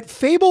 But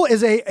Fable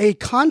is a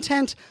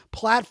content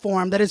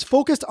platform that is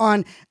focused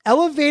on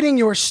elevating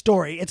your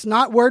story. It's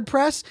not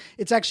WordPress.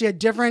 It's actually a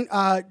different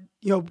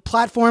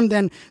platform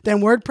than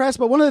WordPress.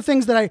 But one of the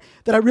things that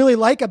I really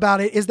like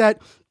about it is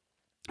that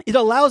it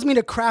allows me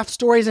to craft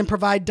stories and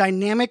provide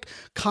dynamic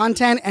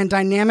content and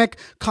dynamic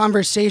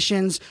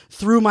conversations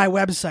through my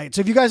website.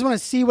 So if you guys want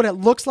to see what it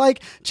looks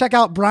like, check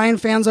out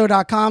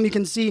brianfanzo.com. You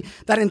can see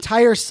that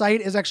entire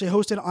site is actually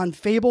hosted on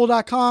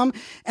fable.com.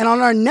 And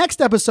on our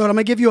next episode, I'm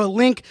going to give you a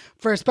link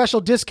for a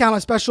special discount,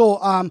 a special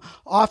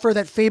offer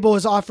that Fable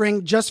is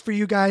offering just for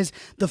you guys,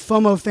 the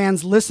FOMO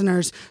Fans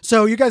listeners.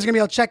 So you guys are going to be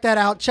able to check that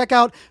out. Check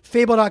out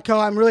fable.co.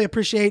 I really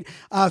appreciate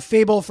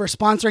Fable for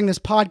sponsoring this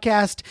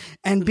podcast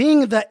and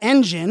being the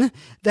engine plugin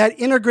that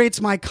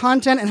integrates my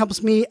content and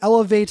helps me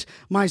elevate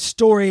my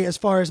story as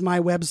far as my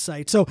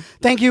website. So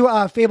thank you,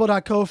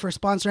 Fable.co, for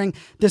sponsoring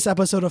this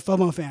episode of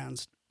FOMO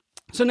Fans.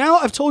 So now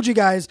I've told you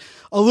guys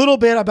a little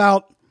bit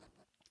about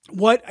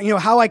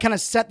how I kind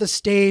of set the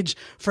stage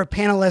for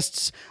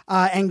panelists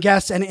and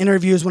guests and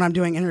interviews when I'm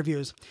doing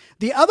interviews.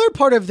 The other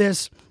part of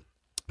this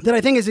that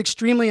I think is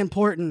extremely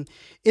important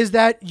is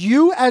that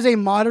you as a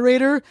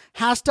moderator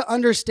has to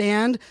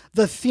understand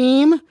the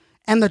theme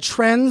and the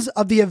trends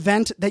of the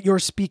event that you're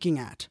speaking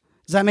at.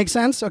 Does that make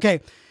sense?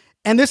 Okay.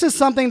 And this is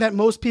something that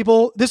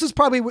this is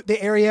probably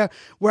the area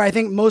where I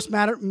think most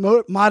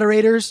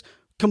moderators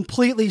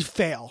completely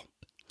fail.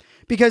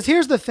 Because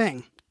here's the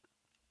thing.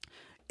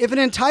 If an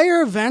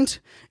entire event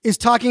is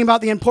talking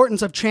about the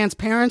importance of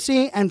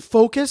transparency and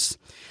focus,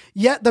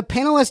 yet the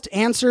panelist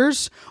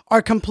answers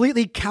are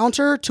completely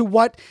counter to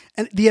what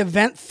the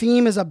event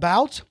theme is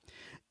about,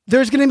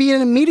 there's going to be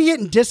an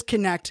immediate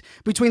disconnect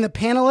between the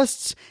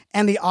panelists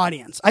and the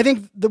audience. I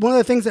think one of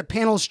the things that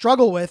panels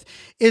struggle with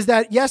is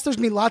that, yes, there's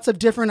going to be lots of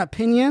different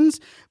opinions,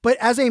 but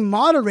as a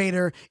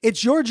moderator,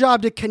 it's your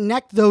job to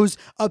connect those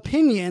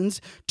opinions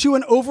to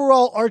an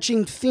overall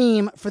arching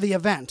theme for the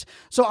event.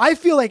 So I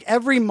feel like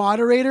every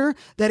moderator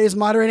that is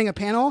moderating a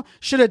panel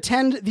should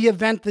attend the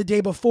event the day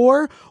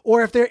before,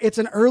 or if it's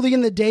an early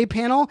in the day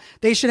panel,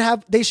 they should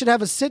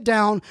have a sit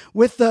down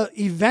with the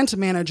event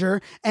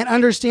manager and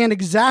understand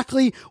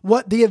exactly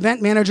what the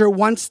event manager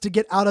wants to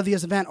get out of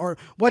this event, or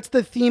what's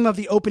the theme of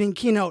the opening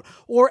keynote.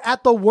 Or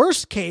at the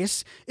worst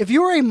case, if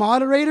you're a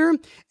moderator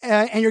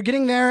and you're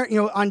getting there,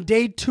 on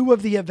day 2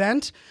 of the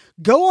event,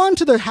 go on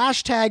to the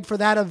hashtag for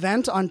that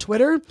event on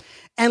Twitter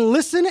and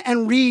listen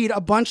and read a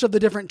bunch of the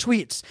different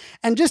tweets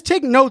and just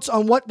take notes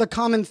on what the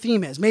common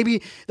theme is.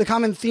 Maybe the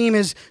common theme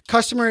is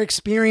customer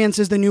experience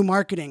is the new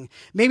marketing.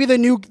 Maybe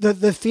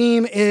the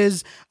theme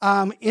is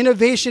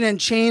innovation and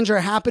change are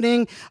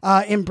happening.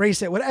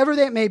 Embrace it, whatever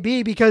that may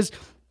be, because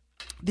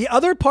the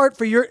other part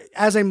for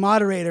as a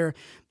moderator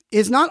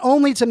is not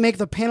only to make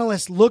the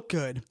panelists look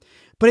good,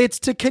 but it's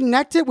to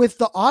connect it with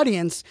the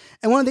audience.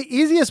 And one of the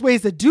easiest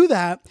ways to do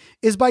that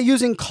is by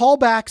using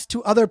callbacks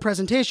to other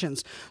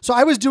presentations. So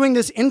I was doing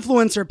this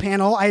influencer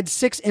panel. I had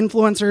 6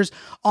 influencers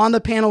on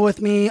the panel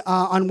with me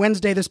on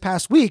Wednesday this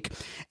past week.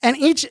 And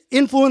each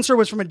influencer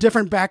was from a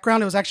different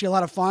background. It was actually a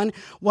lot of fun.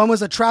 One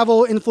was a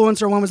travel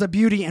influencer. One was a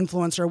beauty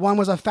influencer. One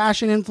was a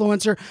fashion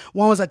influencer.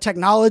 One was a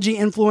technology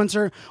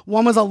influencer.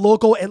 One was a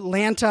local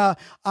Atlanta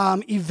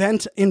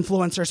event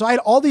influencer. So I had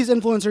all these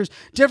influencers,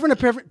 different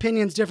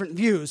opinions, different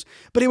views.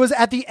 But it was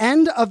at the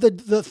end of the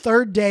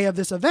 3rd day of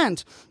this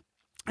event.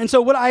 And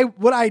so what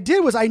I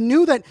did was I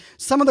knew that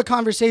some of the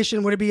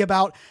conversation would be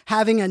about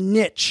having a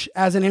niche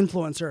as an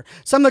influencer.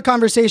 Some of the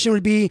conversation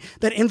would be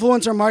that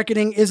influencer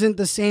marketing isn't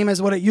the same as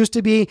what it used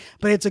to be,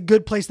 but it's a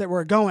good place that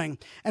we're going.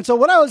 And so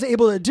what I was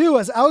able to do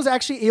is I was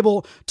actually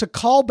able to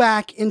call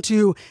back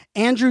into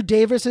Andrew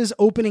Davis's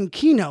opening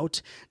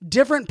keynote,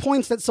 different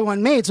points that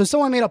someone made. So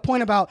someone made a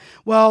point about,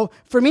 well,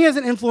 for me as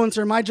an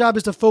influencer, my job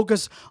is to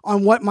focus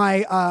on what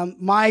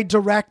my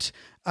direct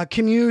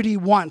community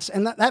wants.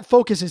 And that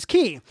focus is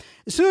key.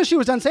 As soon as she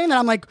was done saying that,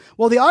 I'm like,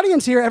 well, the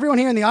audience here, everyone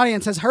here in the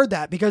audience has heard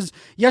that, because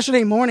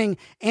yesterday morning,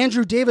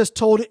 Andrew Davis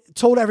told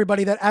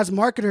everybody that as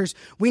marketers,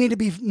 we need to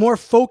be more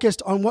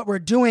focused on what we're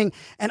doing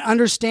and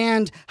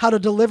understand how to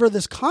deliver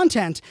this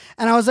content.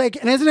 And I was like,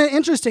 and isn't it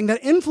interesting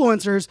that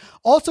influencers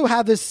also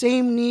have this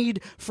same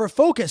need for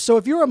focus? So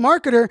if you're a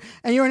marketer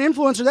and you're an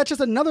influencer, that's just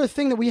another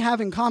thing that we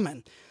have in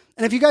common.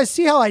 And if you guys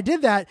see how I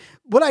did that,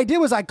 what I did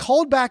was I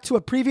called back to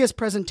a previous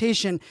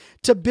presentation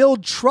to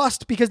build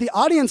trust, because the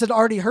audience had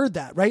already heard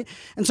that, right?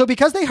 And so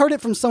because they heard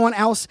it from someone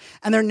else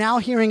and they're now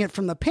hearing it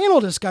from the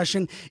panel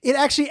discussion, it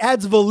actually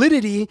adds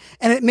validity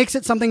and it makes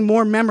it something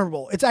more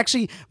memorable. It's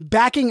actually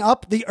backing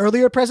up the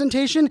earlier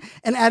presentation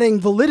and adding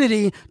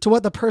validity to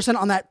what the person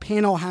on that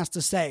panel has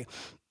to say.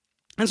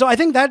 And so I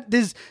think that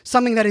is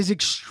something that is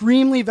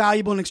extremely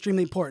valuable and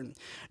extremely important.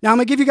 Now, I'm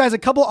going to give you guys a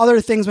couple other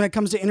things when it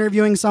comes to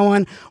interviewing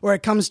someone, or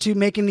it comes to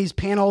making these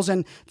panels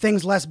and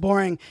things less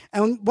boring.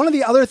 And one of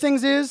the other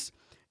things is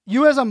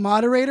you as a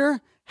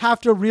moderator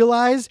have to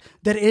realize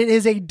that it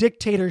is a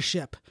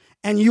dictatorship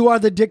and you are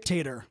the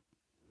dictator.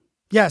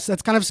 Yes,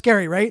 that's kind of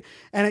scary, right?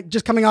 And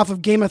just coming off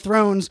of Game of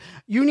Thrones,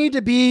 you need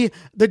to be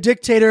the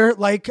dictator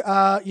like,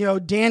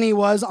 Dany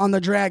was on the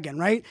dragon,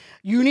 right?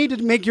 You need to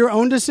make your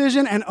own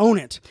decision and own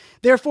it.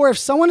 Therefore, if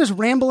someone is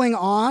rambling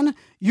on,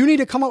 you need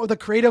to come up with a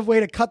creative way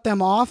to cut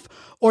them off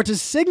or to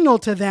signal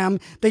to them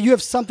that you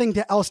have something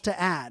else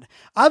to add.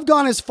 I've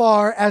gone as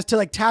far as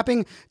to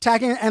tapping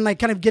and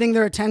kind of getting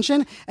their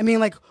attention and being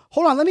like,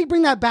 hold on, let me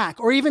bring that back.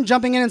 Or even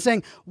jumping in and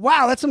saying,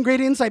 wow, that's some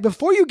great insight.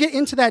 Before you get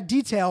into that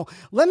detail,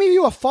 let me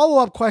do a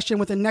follow-up question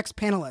with the next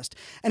panelist.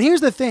 And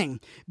here's the thing,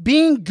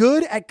 being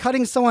good at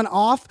cutting someone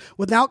off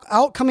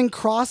without coming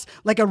across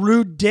like a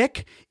rude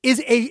dick is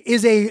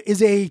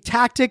a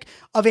tactic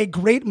of a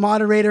great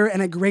moderator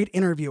and a great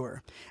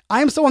interviewer.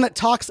 I'm someone that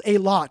talks a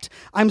lot.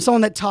 I'm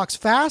someone that talks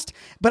fast,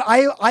 but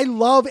I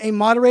love a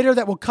moderator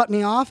that will cut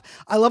me off.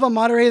 I love a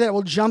moderator that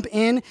will jump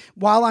in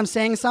while I'm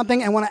saying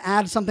something and want to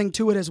add something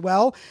to it as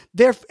well.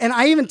 And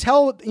I even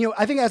tell,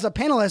 I think as a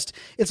panelist,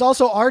 it's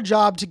also our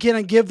job to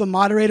give the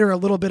moderator a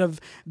little bit of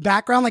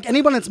background. Like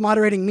anyone that's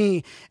moderating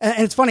me,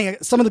 and it's funny,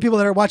 some of the people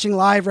that are watching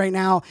live right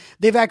now,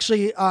 they've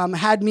actually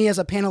had me as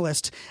a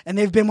panelist, and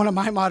they've been one of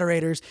my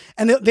moderators,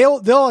 and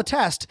they'll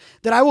attest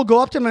that I will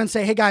go up to them and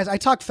say, hey guys, I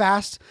talk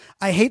fast,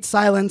 I hate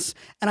silence,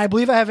 and I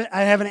believe I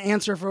have an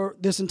answer for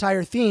this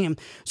entire theme.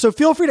 So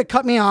feel free to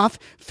cut me off.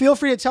 Feel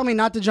free to tell me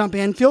not to jump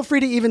in. Feel free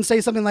to even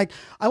say something like,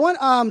 I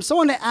want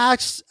someone to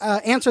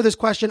answer this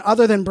question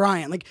other than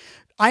Brian. Like,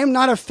 I am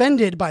not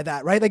offended by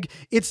that, right? Like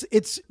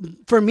it's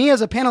for me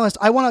as a panelist,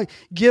 I want to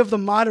give the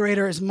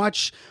moderator as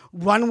much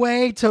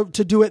runway to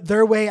do it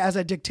their way as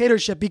a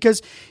dictatorship,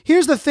 because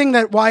here's the thing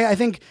that why I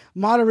think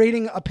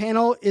moderating a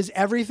panel is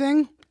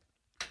everything.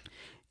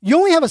 You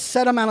only have a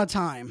set amount of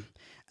time.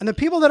 And the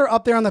people that are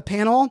up there on the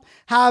panel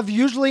have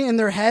usually in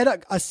their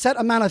head a set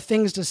amount of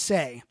things to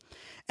say.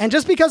 And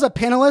just because a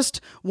panelist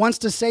wants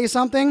to say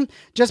something,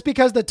 just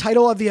because the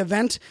title of the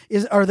event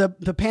is, or the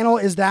panel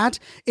is that,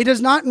 it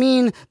does not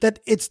mean that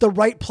it's the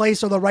right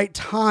place or the right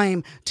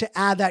time to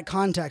add that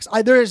context.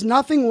 There is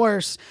nothing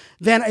worse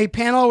than a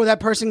panel where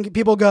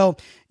people go,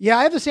 yeah,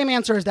 I have the same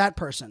answer as that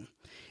person.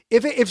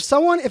 If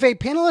a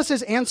panelist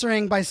is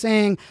answering by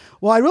saying,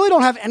 well, I really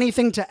don't have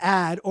anything to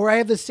add, or I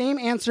have the same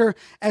answer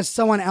as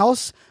someone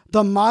else,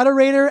 the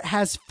moderator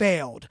has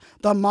failed.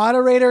 The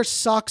moderator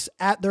sucks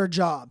at their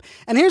job.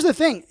 And here's the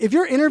thing. If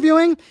you're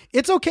interviewing,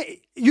 it's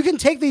okay. You can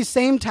take these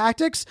same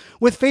tactics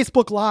with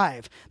Facebook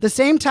Live, the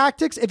same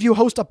tactics if you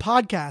host a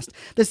podcast,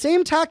 the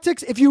same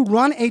tactics if you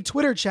run a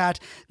Twitter chat.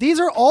 These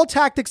are all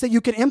tactics that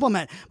you can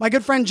implement. My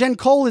good friend Jen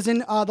Cole is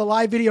in the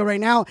live video right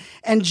now.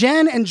 And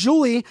Jen and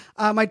Julie,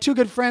 my two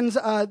good friends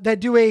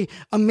that do a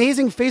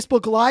amazing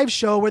Facebook Live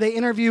show where they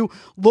interview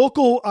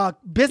local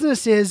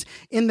businesses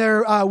in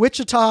their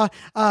Wichita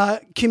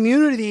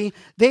community,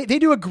 they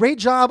do a great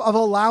job of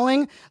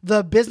allowing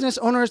the business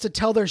owners to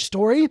tell their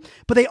story,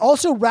 but they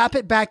also wrap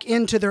it back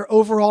into their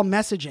overall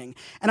messaging.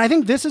 And I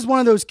think this is one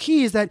of those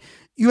keys that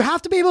you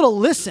have to be able to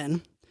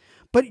listen,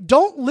 but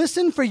don't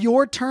listen for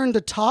your turn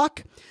to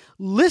talk.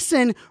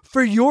 Listen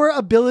for your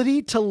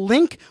ability to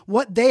link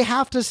what they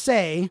have to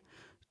say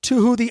to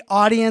who the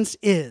audience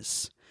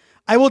is.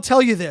 I will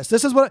tell you this.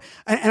 This is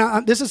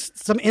this is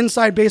some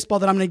inside baseball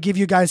that I'm going to give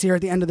you guys here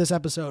at the end of this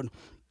episode.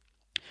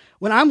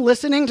 When I'm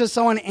listening to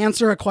someone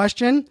answer a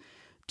question,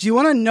 do you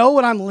want to know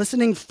what I'm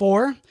listening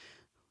for?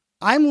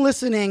 I'm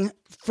listening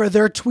for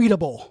their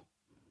tweetable.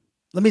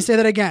 Let me say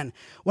that again.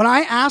 When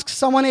I ask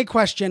someone a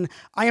question,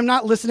 I am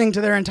not listening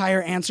to their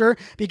entire answer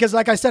because,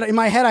 like I said, in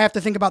my head, I have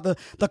to think about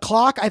the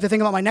clock. I have to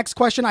think about my next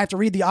question. I have to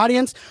read the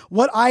audience.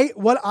 What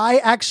I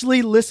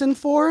actually listen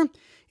for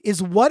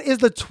is what is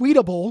the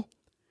tweetable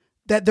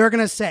that they're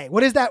going to say.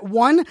 What is that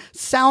one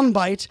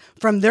soundbite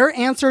from their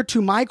answer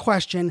to my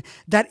question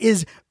that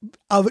is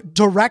of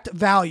direct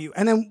value?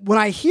 And then when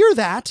I hear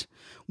that,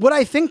 what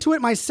I think to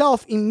it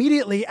myself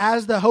immediately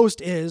as the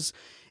host is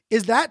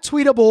that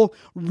tweetable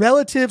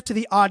relative to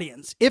the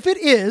audience? If it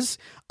is,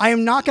 I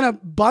am not going to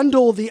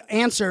bundle the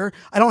answer.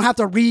 I don't have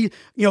to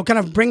kind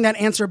of bring that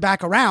answer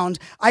back around.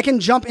 I can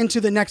jump into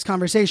the next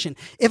conversation.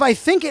 If I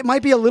think it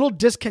might be a little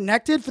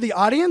disconnected for the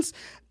audience,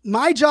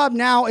 my job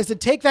now is to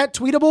take that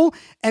tweetable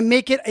and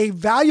make it a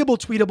valuable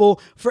tweetable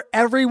for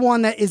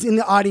everyone that is in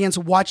the audience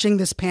watching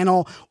this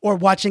panel or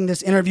watching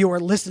this interview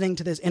or listening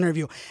to this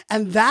interview.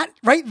 And that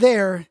right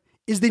there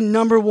is the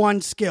number one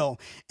skill.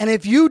 And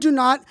if you do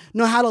not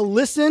know how to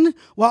listen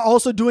while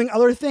also doing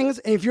other things,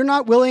 and if you're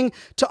not willing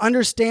to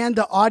understand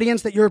the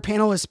audience that your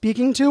panel is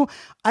speaking to,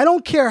 I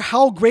don't care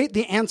how great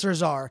the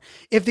answers are.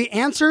 If the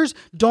answers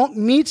don't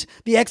meet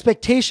the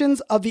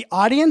expectations of the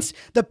audience,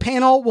 the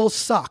panel will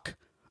suck.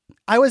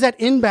 I was at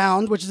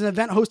Inbound, which is an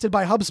event hosted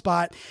by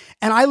HubSpot,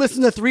 and I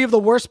listened to 3 of the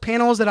worst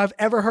panels that I've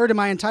ever heard in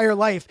my entire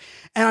life.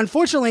 And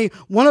unfortunately,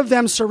 one of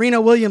them,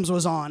 Serena Williams,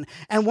 was on,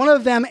 and one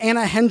of them,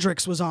 Anna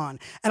Hendricks, was on.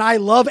 And I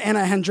love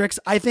Anna Hendricks.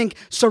 I think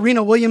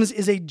Serena Williams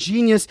is a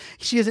genius.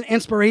 She is an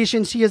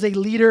inspiration. She is a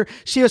leader.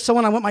 She is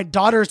someone I want my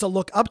daughters to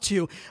look up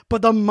to.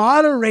 But the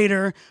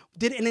moderator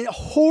did a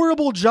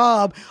horrible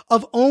job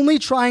of only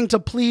trying to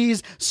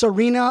please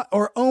Serena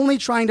or only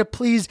trying to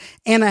please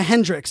Anna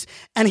Hendricks.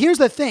 And here's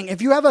the thing.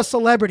 If you have a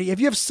celebrity, if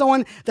you have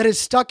someone that is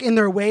stuck in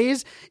their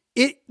ways,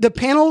 the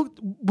panel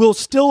will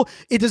still,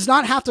 it does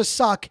not have to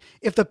suck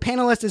if the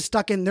panelist is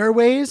stuck in their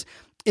ways.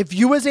 If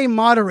you as a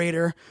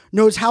moderator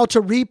knows how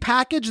to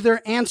repackage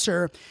their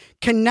answer,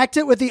 connect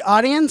it with the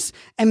audience,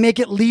 and make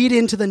it lead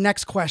into the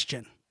next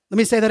question. Let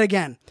me say that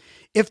again.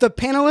 If the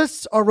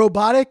panelists are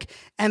robotic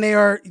and they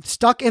are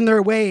stuck in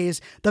their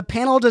ways, the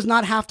panel does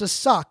not have to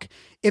suck.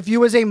 If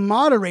you as a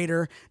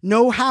moderator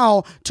know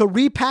how to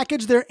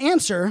repackage their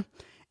answer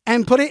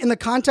and put it in the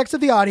context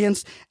of the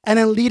audience and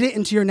then lead it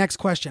into your next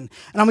question.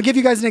 And I'm gonna give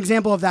you guys an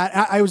example of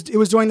that. It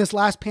was during this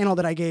last panel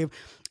that I gave,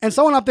 and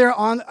someone up there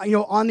on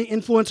the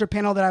influencer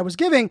panel that I was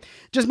giving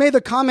just made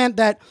the comment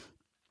that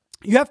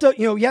you have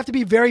to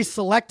be very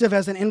selective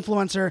as an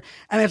influencer,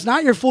 and it's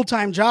not your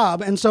full-time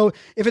job. And so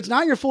if it's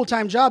not your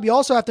full-time job, you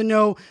also have to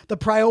know the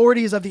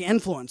priorities of the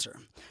influencer.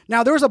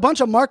 Now, there was a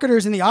bunch of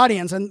marketers in the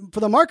audience, and for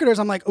the marketers,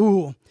 I'm like,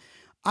 ooh,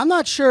 I'm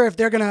not sure if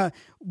they're going to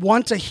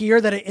want to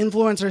hear that an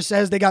influencer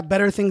says they got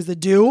better things to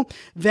do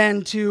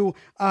than to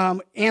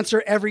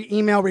answer every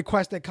email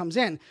request that comes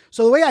in.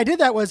 So the way I did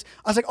that was,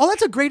 I was like, oh,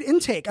 that's a great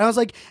intake. And I was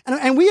like,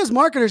 and we as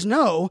marketers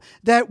know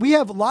that we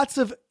have lots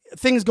of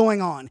things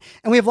going on,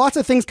 and we have lots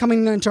of things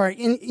coming into our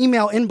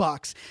email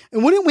inbox.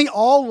 And wouldn't we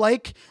all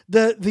like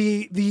the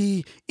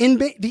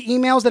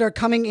emails that are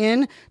coming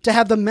in to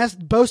have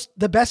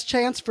the best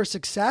chance for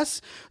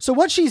success? So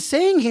what she's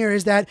saying here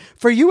is that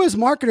for you as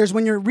marketers,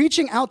 when you're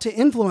reaching out to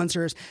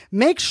influencers,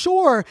 make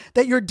sure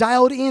that you're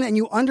dialed in and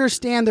you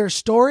understand their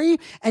story,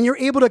 and you're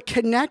able to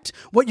connect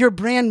what your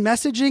brand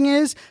messaging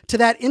is to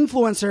that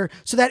influencer,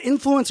 so that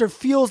influencer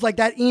feels like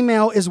that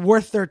email is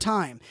worth their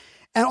time.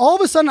 And all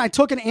of a sudden, I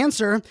took an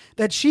answer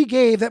that she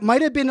gave that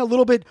might have been a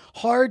little bit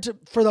hard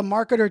for the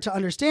marketer to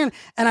understand,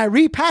 and I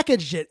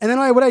repackaged it. And then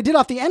what I did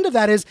off the end of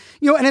that is,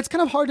 and it's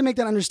kind of hard to make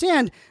that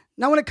understand.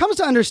 Now, when it comes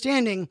to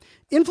understanding,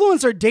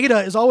 influencer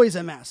data is always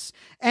a mess.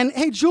 And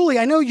hey, Julie,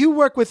 I know you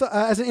work with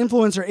as an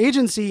influencer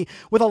agency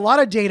with a lot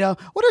of data.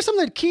 What are some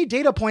of the key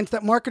data points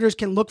that marketers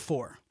can look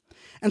for?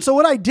 And so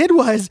what I did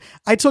was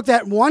I took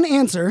that one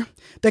answer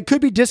that could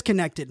be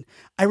disconnected.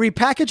 I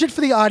repackaged it for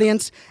the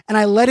audience, and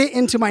I led it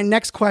into my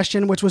next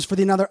question, which was for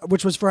another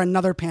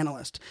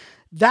panelist.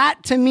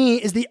 That, to me,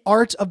 is the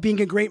art of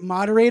being a great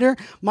moderator.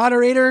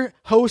 Moderator,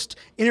 host,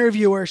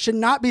 interviewer should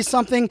not be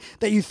something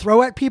that you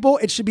throw at people.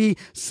 It should be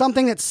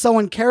something that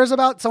someone cares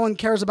about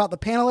the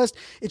panelist.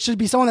 It should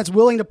be someone that's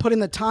willing to put in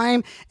the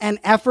time and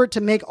effort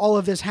to make all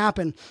of this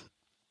happen.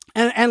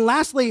 And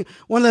lastly,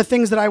 one of the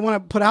things that I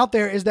want to put out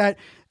there is that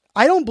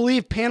I don't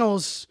believe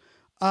panels.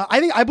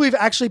 I believe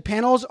actually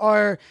panels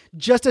are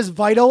just as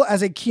vital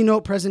as a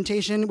keynote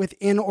presentation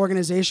within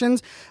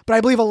organizations. But I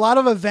believe a lot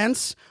of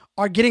events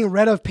are getting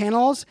rid of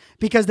panels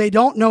because they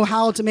don't know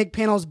how to make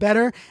panels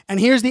better. And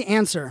here's the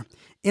answer: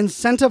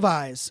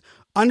 incentivize.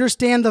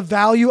 Understand the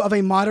value of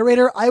a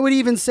moderator. I would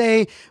even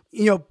say,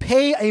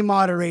 pay a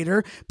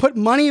moderator, put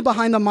money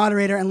behind the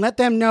moderator, and let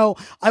them know,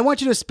 I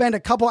want you to spend a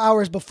couple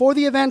hours before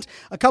the event,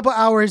 a couple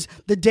hours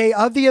the day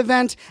of the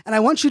event, and I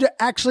want you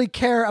to actually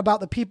care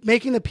about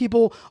making the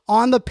people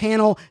on the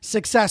panel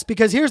success.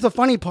 Because here's the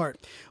funny part.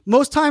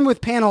 Most time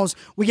with panels,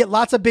 we get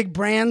lots of big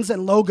brands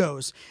and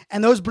logos,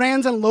 and those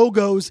brands and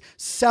logos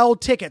sell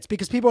tickets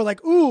because people are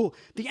like, ooh,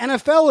 the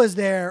NFL is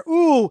there.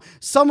 Ooh,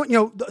 someone,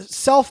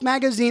 Self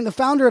Magazine, the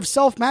founder of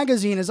Self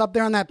Magazine is up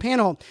there on that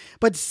panel.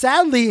 But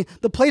sadly,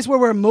 the place where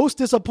we're most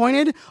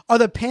disappointed are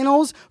the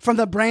panels from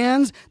the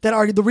brands that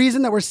are the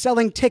reason that we're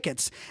selling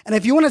tickets. And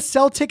if you want to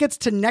sell tickets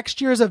to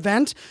next year's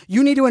event,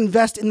 you need to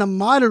invest in the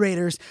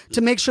moderators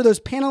to make sure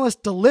those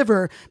panelists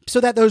deliver so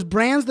that those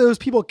brands that those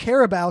people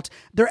care about,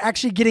 they're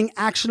actually getting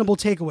actionable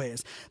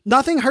takeaways.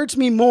 Nothing hurts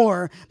me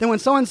more than when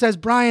someone says,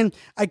 Brian,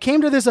 I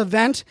came to this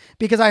event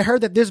because I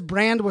heard that this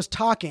brand was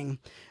talking,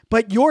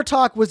 but your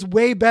talk was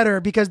way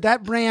better because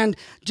that brand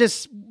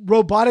just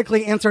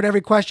robotically answered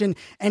every question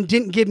and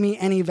didn't give me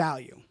any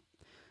value.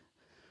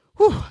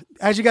 Whew.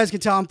 As you guys can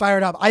tell, I'm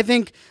fired up. I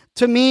think,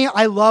 to me,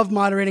 I love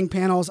moderating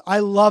panels.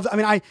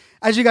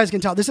 As you guys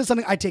can tell, this is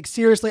something I take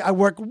seriously. I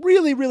work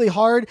really, really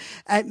hard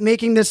at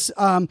making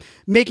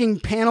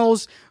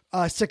panels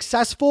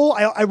successful.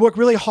 I work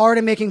really hard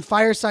at making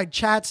fireside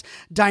chats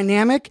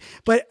dynamic,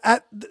 but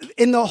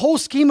in the whole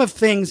scheme of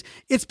things,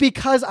 it's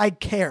because I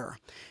care.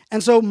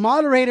 And so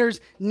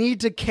moderators need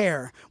to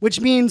care, which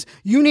means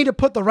you need to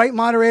put the right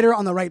moderator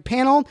on the right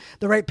panel.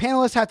 The right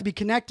panelists have to be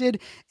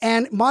connected,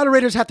 and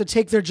moderators have to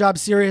take their job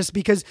serious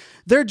because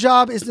their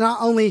job is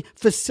not only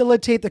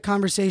facilitate the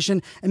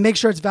conversation and make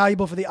sure it's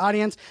valuable for the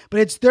audience,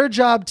 but it's their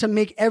job to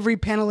make every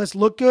panelist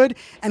look good.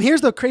 And here's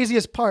the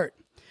craziest part.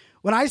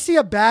 When I see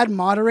a bad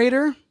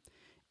moderator,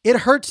 it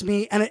hurts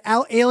me and it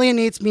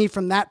alienates me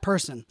from that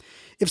person.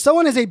 If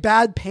someone is a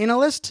bad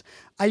panelist,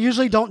 I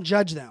usually don't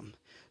judge them.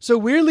 So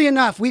weirdly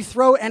enough, we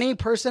throw any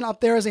person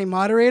up there as a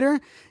moderator,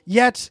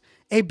 yet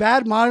a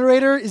bad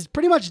moderator is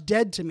pretty much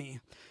dead to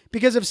me.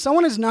 Because if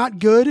someone is not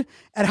good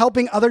at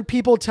helping other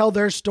people tell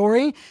their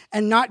story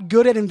and not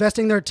good at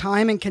investing their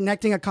time and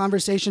connecting a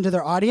conversation to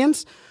their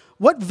audience,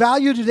 what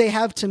value do they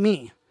have to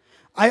me?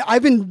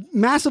 I've been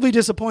massively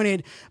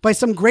disappointed by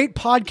some great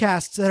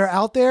podcasts that are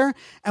out there.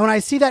 And when I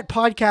see that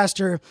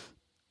podcaster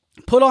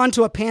put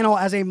onto a panel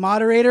as a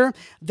moderator,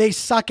 they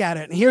suck at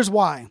it. And here's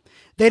why.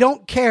 They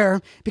don't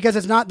care because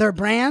it's not their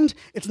brand.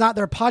 It's not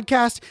their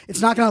podcast.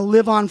 It's not going to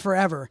live on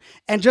forever.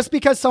 And just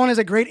because someone is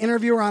a great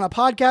interviewer on a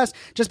podcast,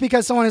 just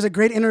because someone is a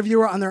great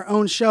interviewer on their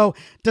own show,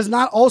 does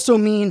not also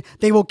mean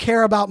they will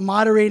care about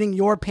moderating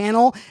your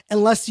panel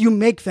unless you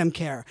make them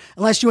care,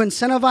 unless you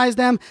incentivize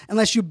them,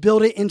 unless you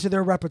build it into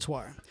their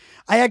repertoire.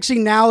 I actually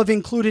now have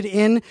included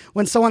in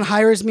when someone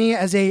hires me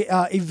as a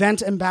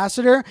event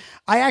ambassador,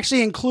 I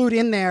actually include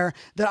in there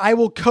that I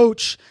will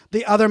coach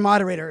the other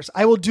moderators.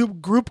 I will do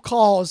group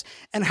calls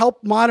and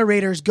help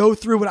moderators go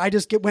through what I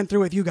just went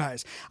through with you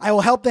guys. I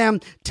will help them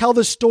tell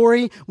the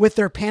story with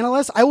their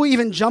panelists. I will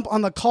even jump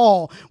on the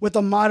call with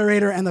the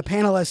moderator and the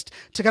panelist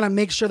to kind of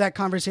make sure that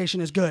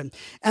conversation is good.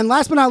 And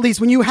last but not least,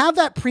 when you have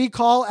that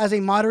pre-call as a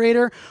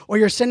moderator, or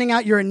you're sending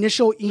out your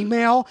initial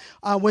email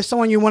with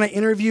someone you want to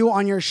interview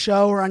on your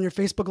show or on your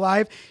Facebook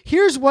Live,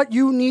 here's what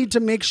you need to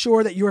make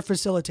sure that you're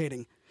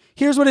facilitating.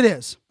 Here's what it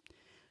is.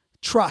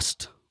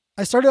 Trust.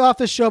 I started off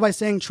this show by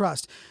saying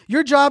trust.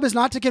 Your job is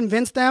not to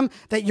convince them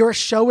that your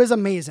show is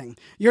amazing.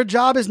 Your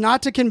job is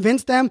not to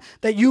convince them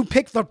that you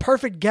picked the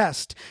perfect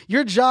guest.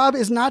 Your job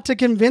is not to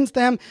convince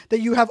them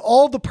that you have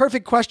all the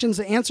perfect questions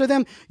to answer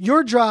them.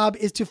 Your job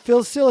is to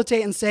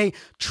facilitate and say,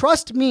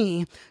 trust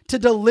me to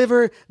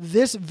deliver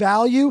this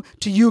value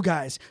to you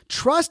guys.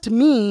 Trust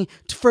me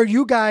for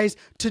you guys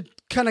to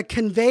kind of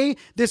convey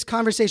this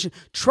conversation.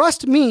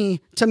 Trust me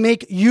to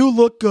make you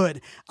look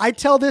good. I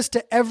tell this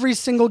to every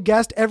single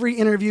guest, every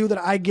interview that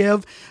I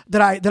give,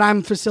 that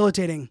I'm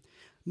facilitating.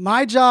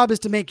 My job is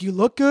to make you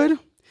look good.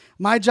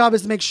 My job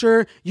is to make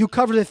sure you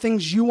cover the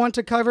things you want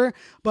to cover.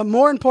 But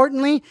more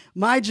importantly,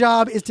 my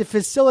job is to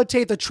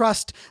facilitate the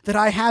trust that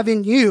I have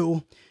in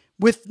you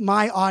with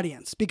my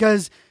audience.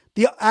 Because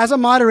as a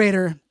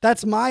moderator,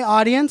 that's my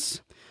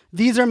audience.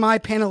 These are my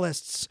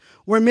panelists.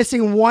 We're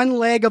missing one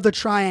leg of the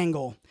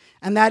triangle.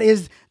 And that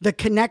is the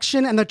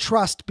connection and the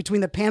trust between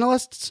the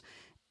panelists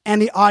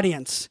and the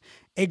audience.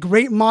 A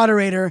great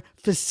moderator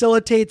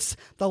facilitates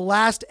the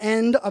last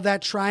end of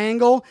that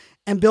triangle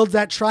and builds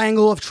that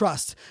triangle of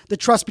trust. The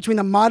trust between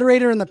the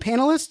moderator and the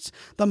panelists,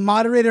 the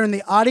moderator and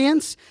the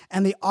audience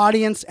and the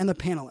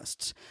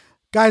panelists.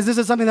 Guys, this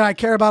is something that I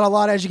care about a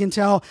lot, as you can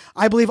tell.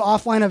 I believe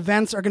offline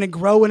events are going to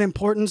grow in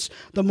importance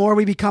the more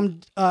we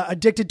become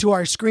addicted to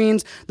our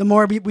screens, the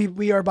more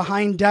we are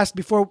behind desks,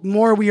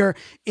 more we are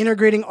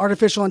integrating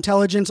artificial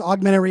intelligence,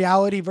 augmented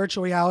reality,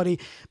 virtual reality.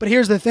 But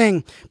here's the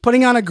thing.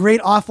 Putting on a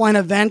great offline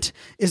event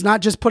is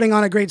not just putting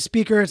on a great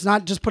speaker. It's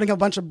not just putting a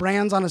bunch of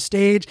brands on a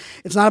stage.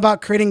 It's not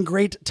about creating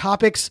great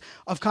topics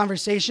of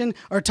conversation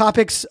or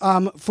topics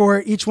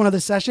for each one of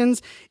the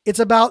sessions. It's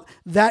about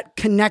that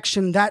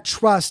connection, that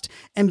trust,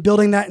 and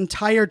building that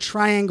entire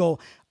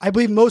triangle. I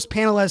believe most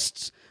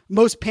panels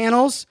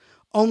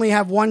only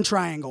have one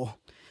triangle,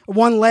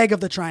 one leg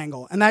of the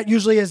triangle. And that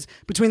usually is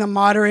between the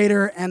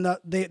moderator and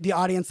the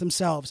audience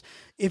themselves.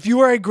 If you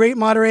are a great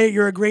moderator,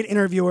 you're a great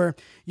interviewer,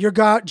 your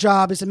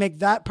job is to make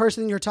that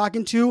person you're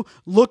talking to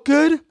look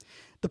good.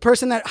 The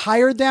person that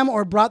hired them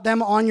or brought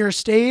them on your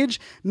stage,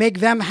 make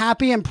them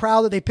happy and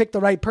proud that they picked the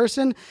right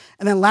person.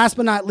 And then last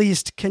but not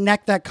least,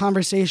 connect that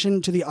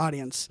conversation to the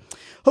audience.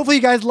 Hopefully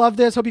you guys love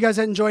this. Hope you guys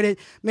enjoyed it.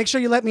 Make sure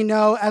you let me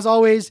know. As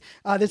always,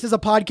 this is a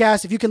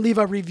podcast. If you can leave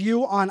a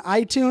review on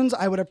iTunes,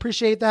 I would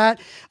appreciate that.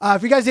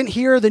 If you guys didn't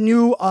hear the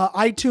new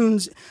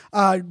iTunes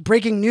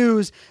breaking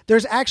news,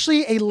 there's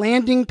actually a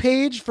landing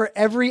page for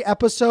every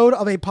episode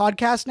of a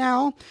podcast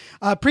now.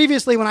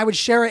 Previously, when I would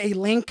share a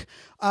link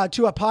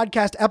to a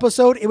podcast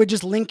episode, it would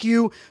just link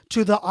you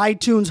to the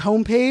iTunes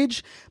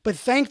homepage. But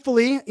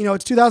thankfully,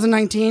 it's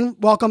 2019.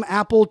 Welcome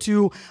Apple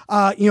to,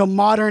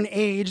 modern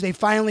age. They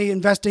finally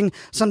investing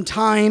some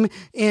time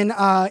in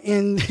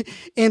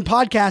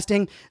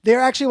podcasting. They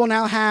actually will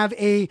now have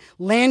a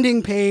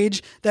landing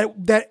page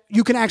that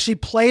you can actually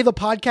play the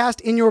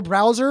podcast in your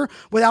browser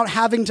without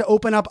having to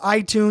open up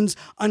iTunes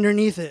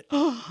underneath it.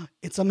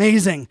 It's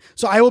amazing.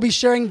 So I will be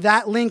sharing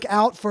that link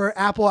out for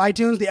Apple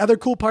iTunes. The other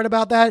cool part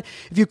about that,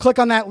 if you click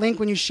on that link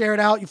when you share it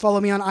out, you follow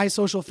me on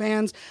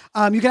iSocialFans,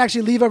 you can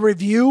actually leave a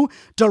review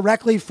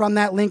directly from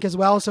that link as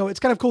well. So it's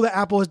kind of cool that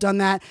Apple has done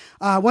that.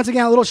 Once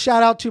again, a little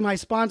shout out to my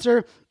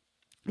sponsor.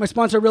 My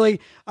sponsor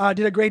really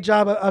did a great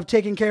job of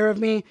taking care of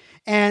me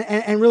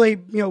and really,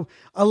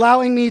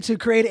 allowing me to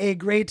create a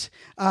great,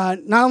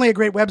 not only a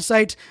great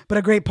website, but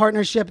a great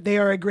partnership. They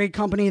are a great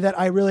company that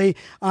I really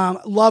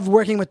love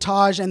working with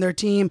Taj and their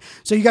team.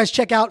 So you guys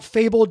check out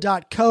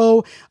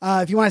fable.co.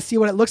 If you want to see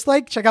what it looks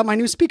like, check out my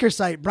new speaker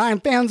site,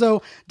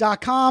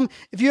 brianfanzo.com.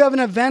 If you have an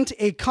event,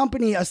 a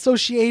company,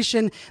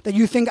 association that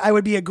you think I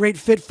would be a great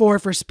fit for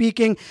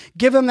speaking,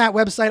 give them that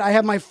website. I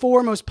have my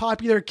 4 most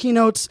popular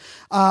keynotes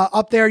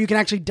up there. You can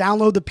actually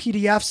download the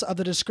PDFs of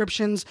the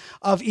descriptions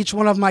of each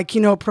one of my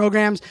keynote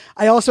programs.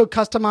 I also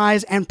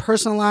customize and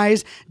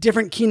personalize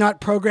different keynote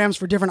programs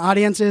for different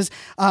audiences.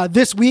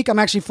 This week, I'm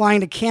actually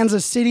flying to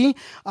Kansas City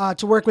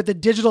to work with the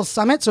Digital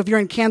Summit. So if you're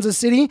in Kansas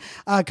City,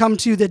 come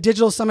to the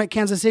Digital Summit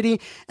Kansas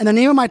City. And the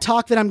name of my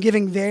talk that I'm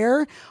giving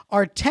there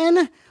are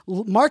 10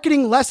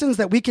 marketing lessons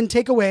that we can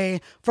take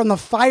away from the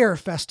Fyre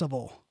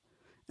Festival.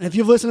 And if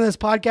you've listened to this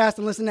podcast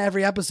and listened to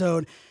every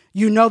episode,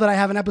 you know that I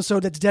have an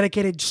episode that's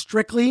dedicated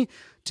strictly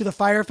to the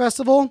Fyre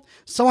Festival.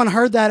 Someone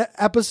heard that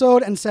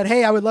episode and said,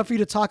 hey, I would love for you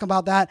to talk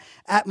about that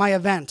at my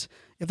event.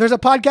 If there's a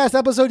podcast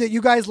episode that you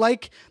guys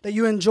like, that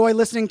you enjoy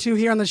listening to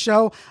here on the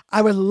show,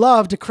 I would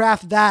love to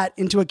craft that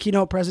into a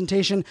keynote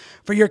presentation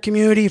for your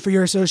community, for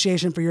your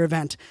association, for your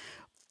event.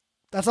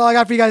 That's all I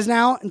got for you guys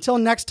now. Until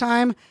next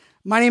time,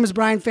 my name is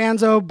Brian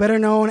Fanzo, better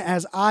known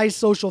as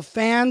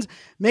iSocialFans.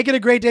 Make it a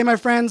great day, my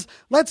friends.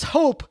 Let's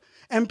hope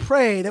and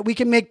pray that we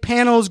can make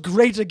panels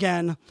great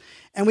again,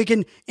 and we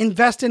can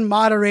invest in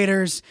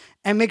moderators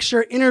and make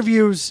sure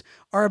interviews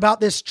are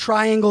about this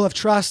triangle of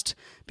trust,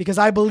 because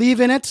I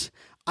believe in it.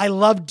 I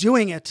love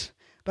doing it,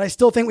 but I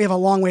still think we have a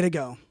long way to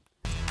go.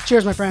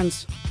 Cheers, my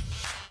friends.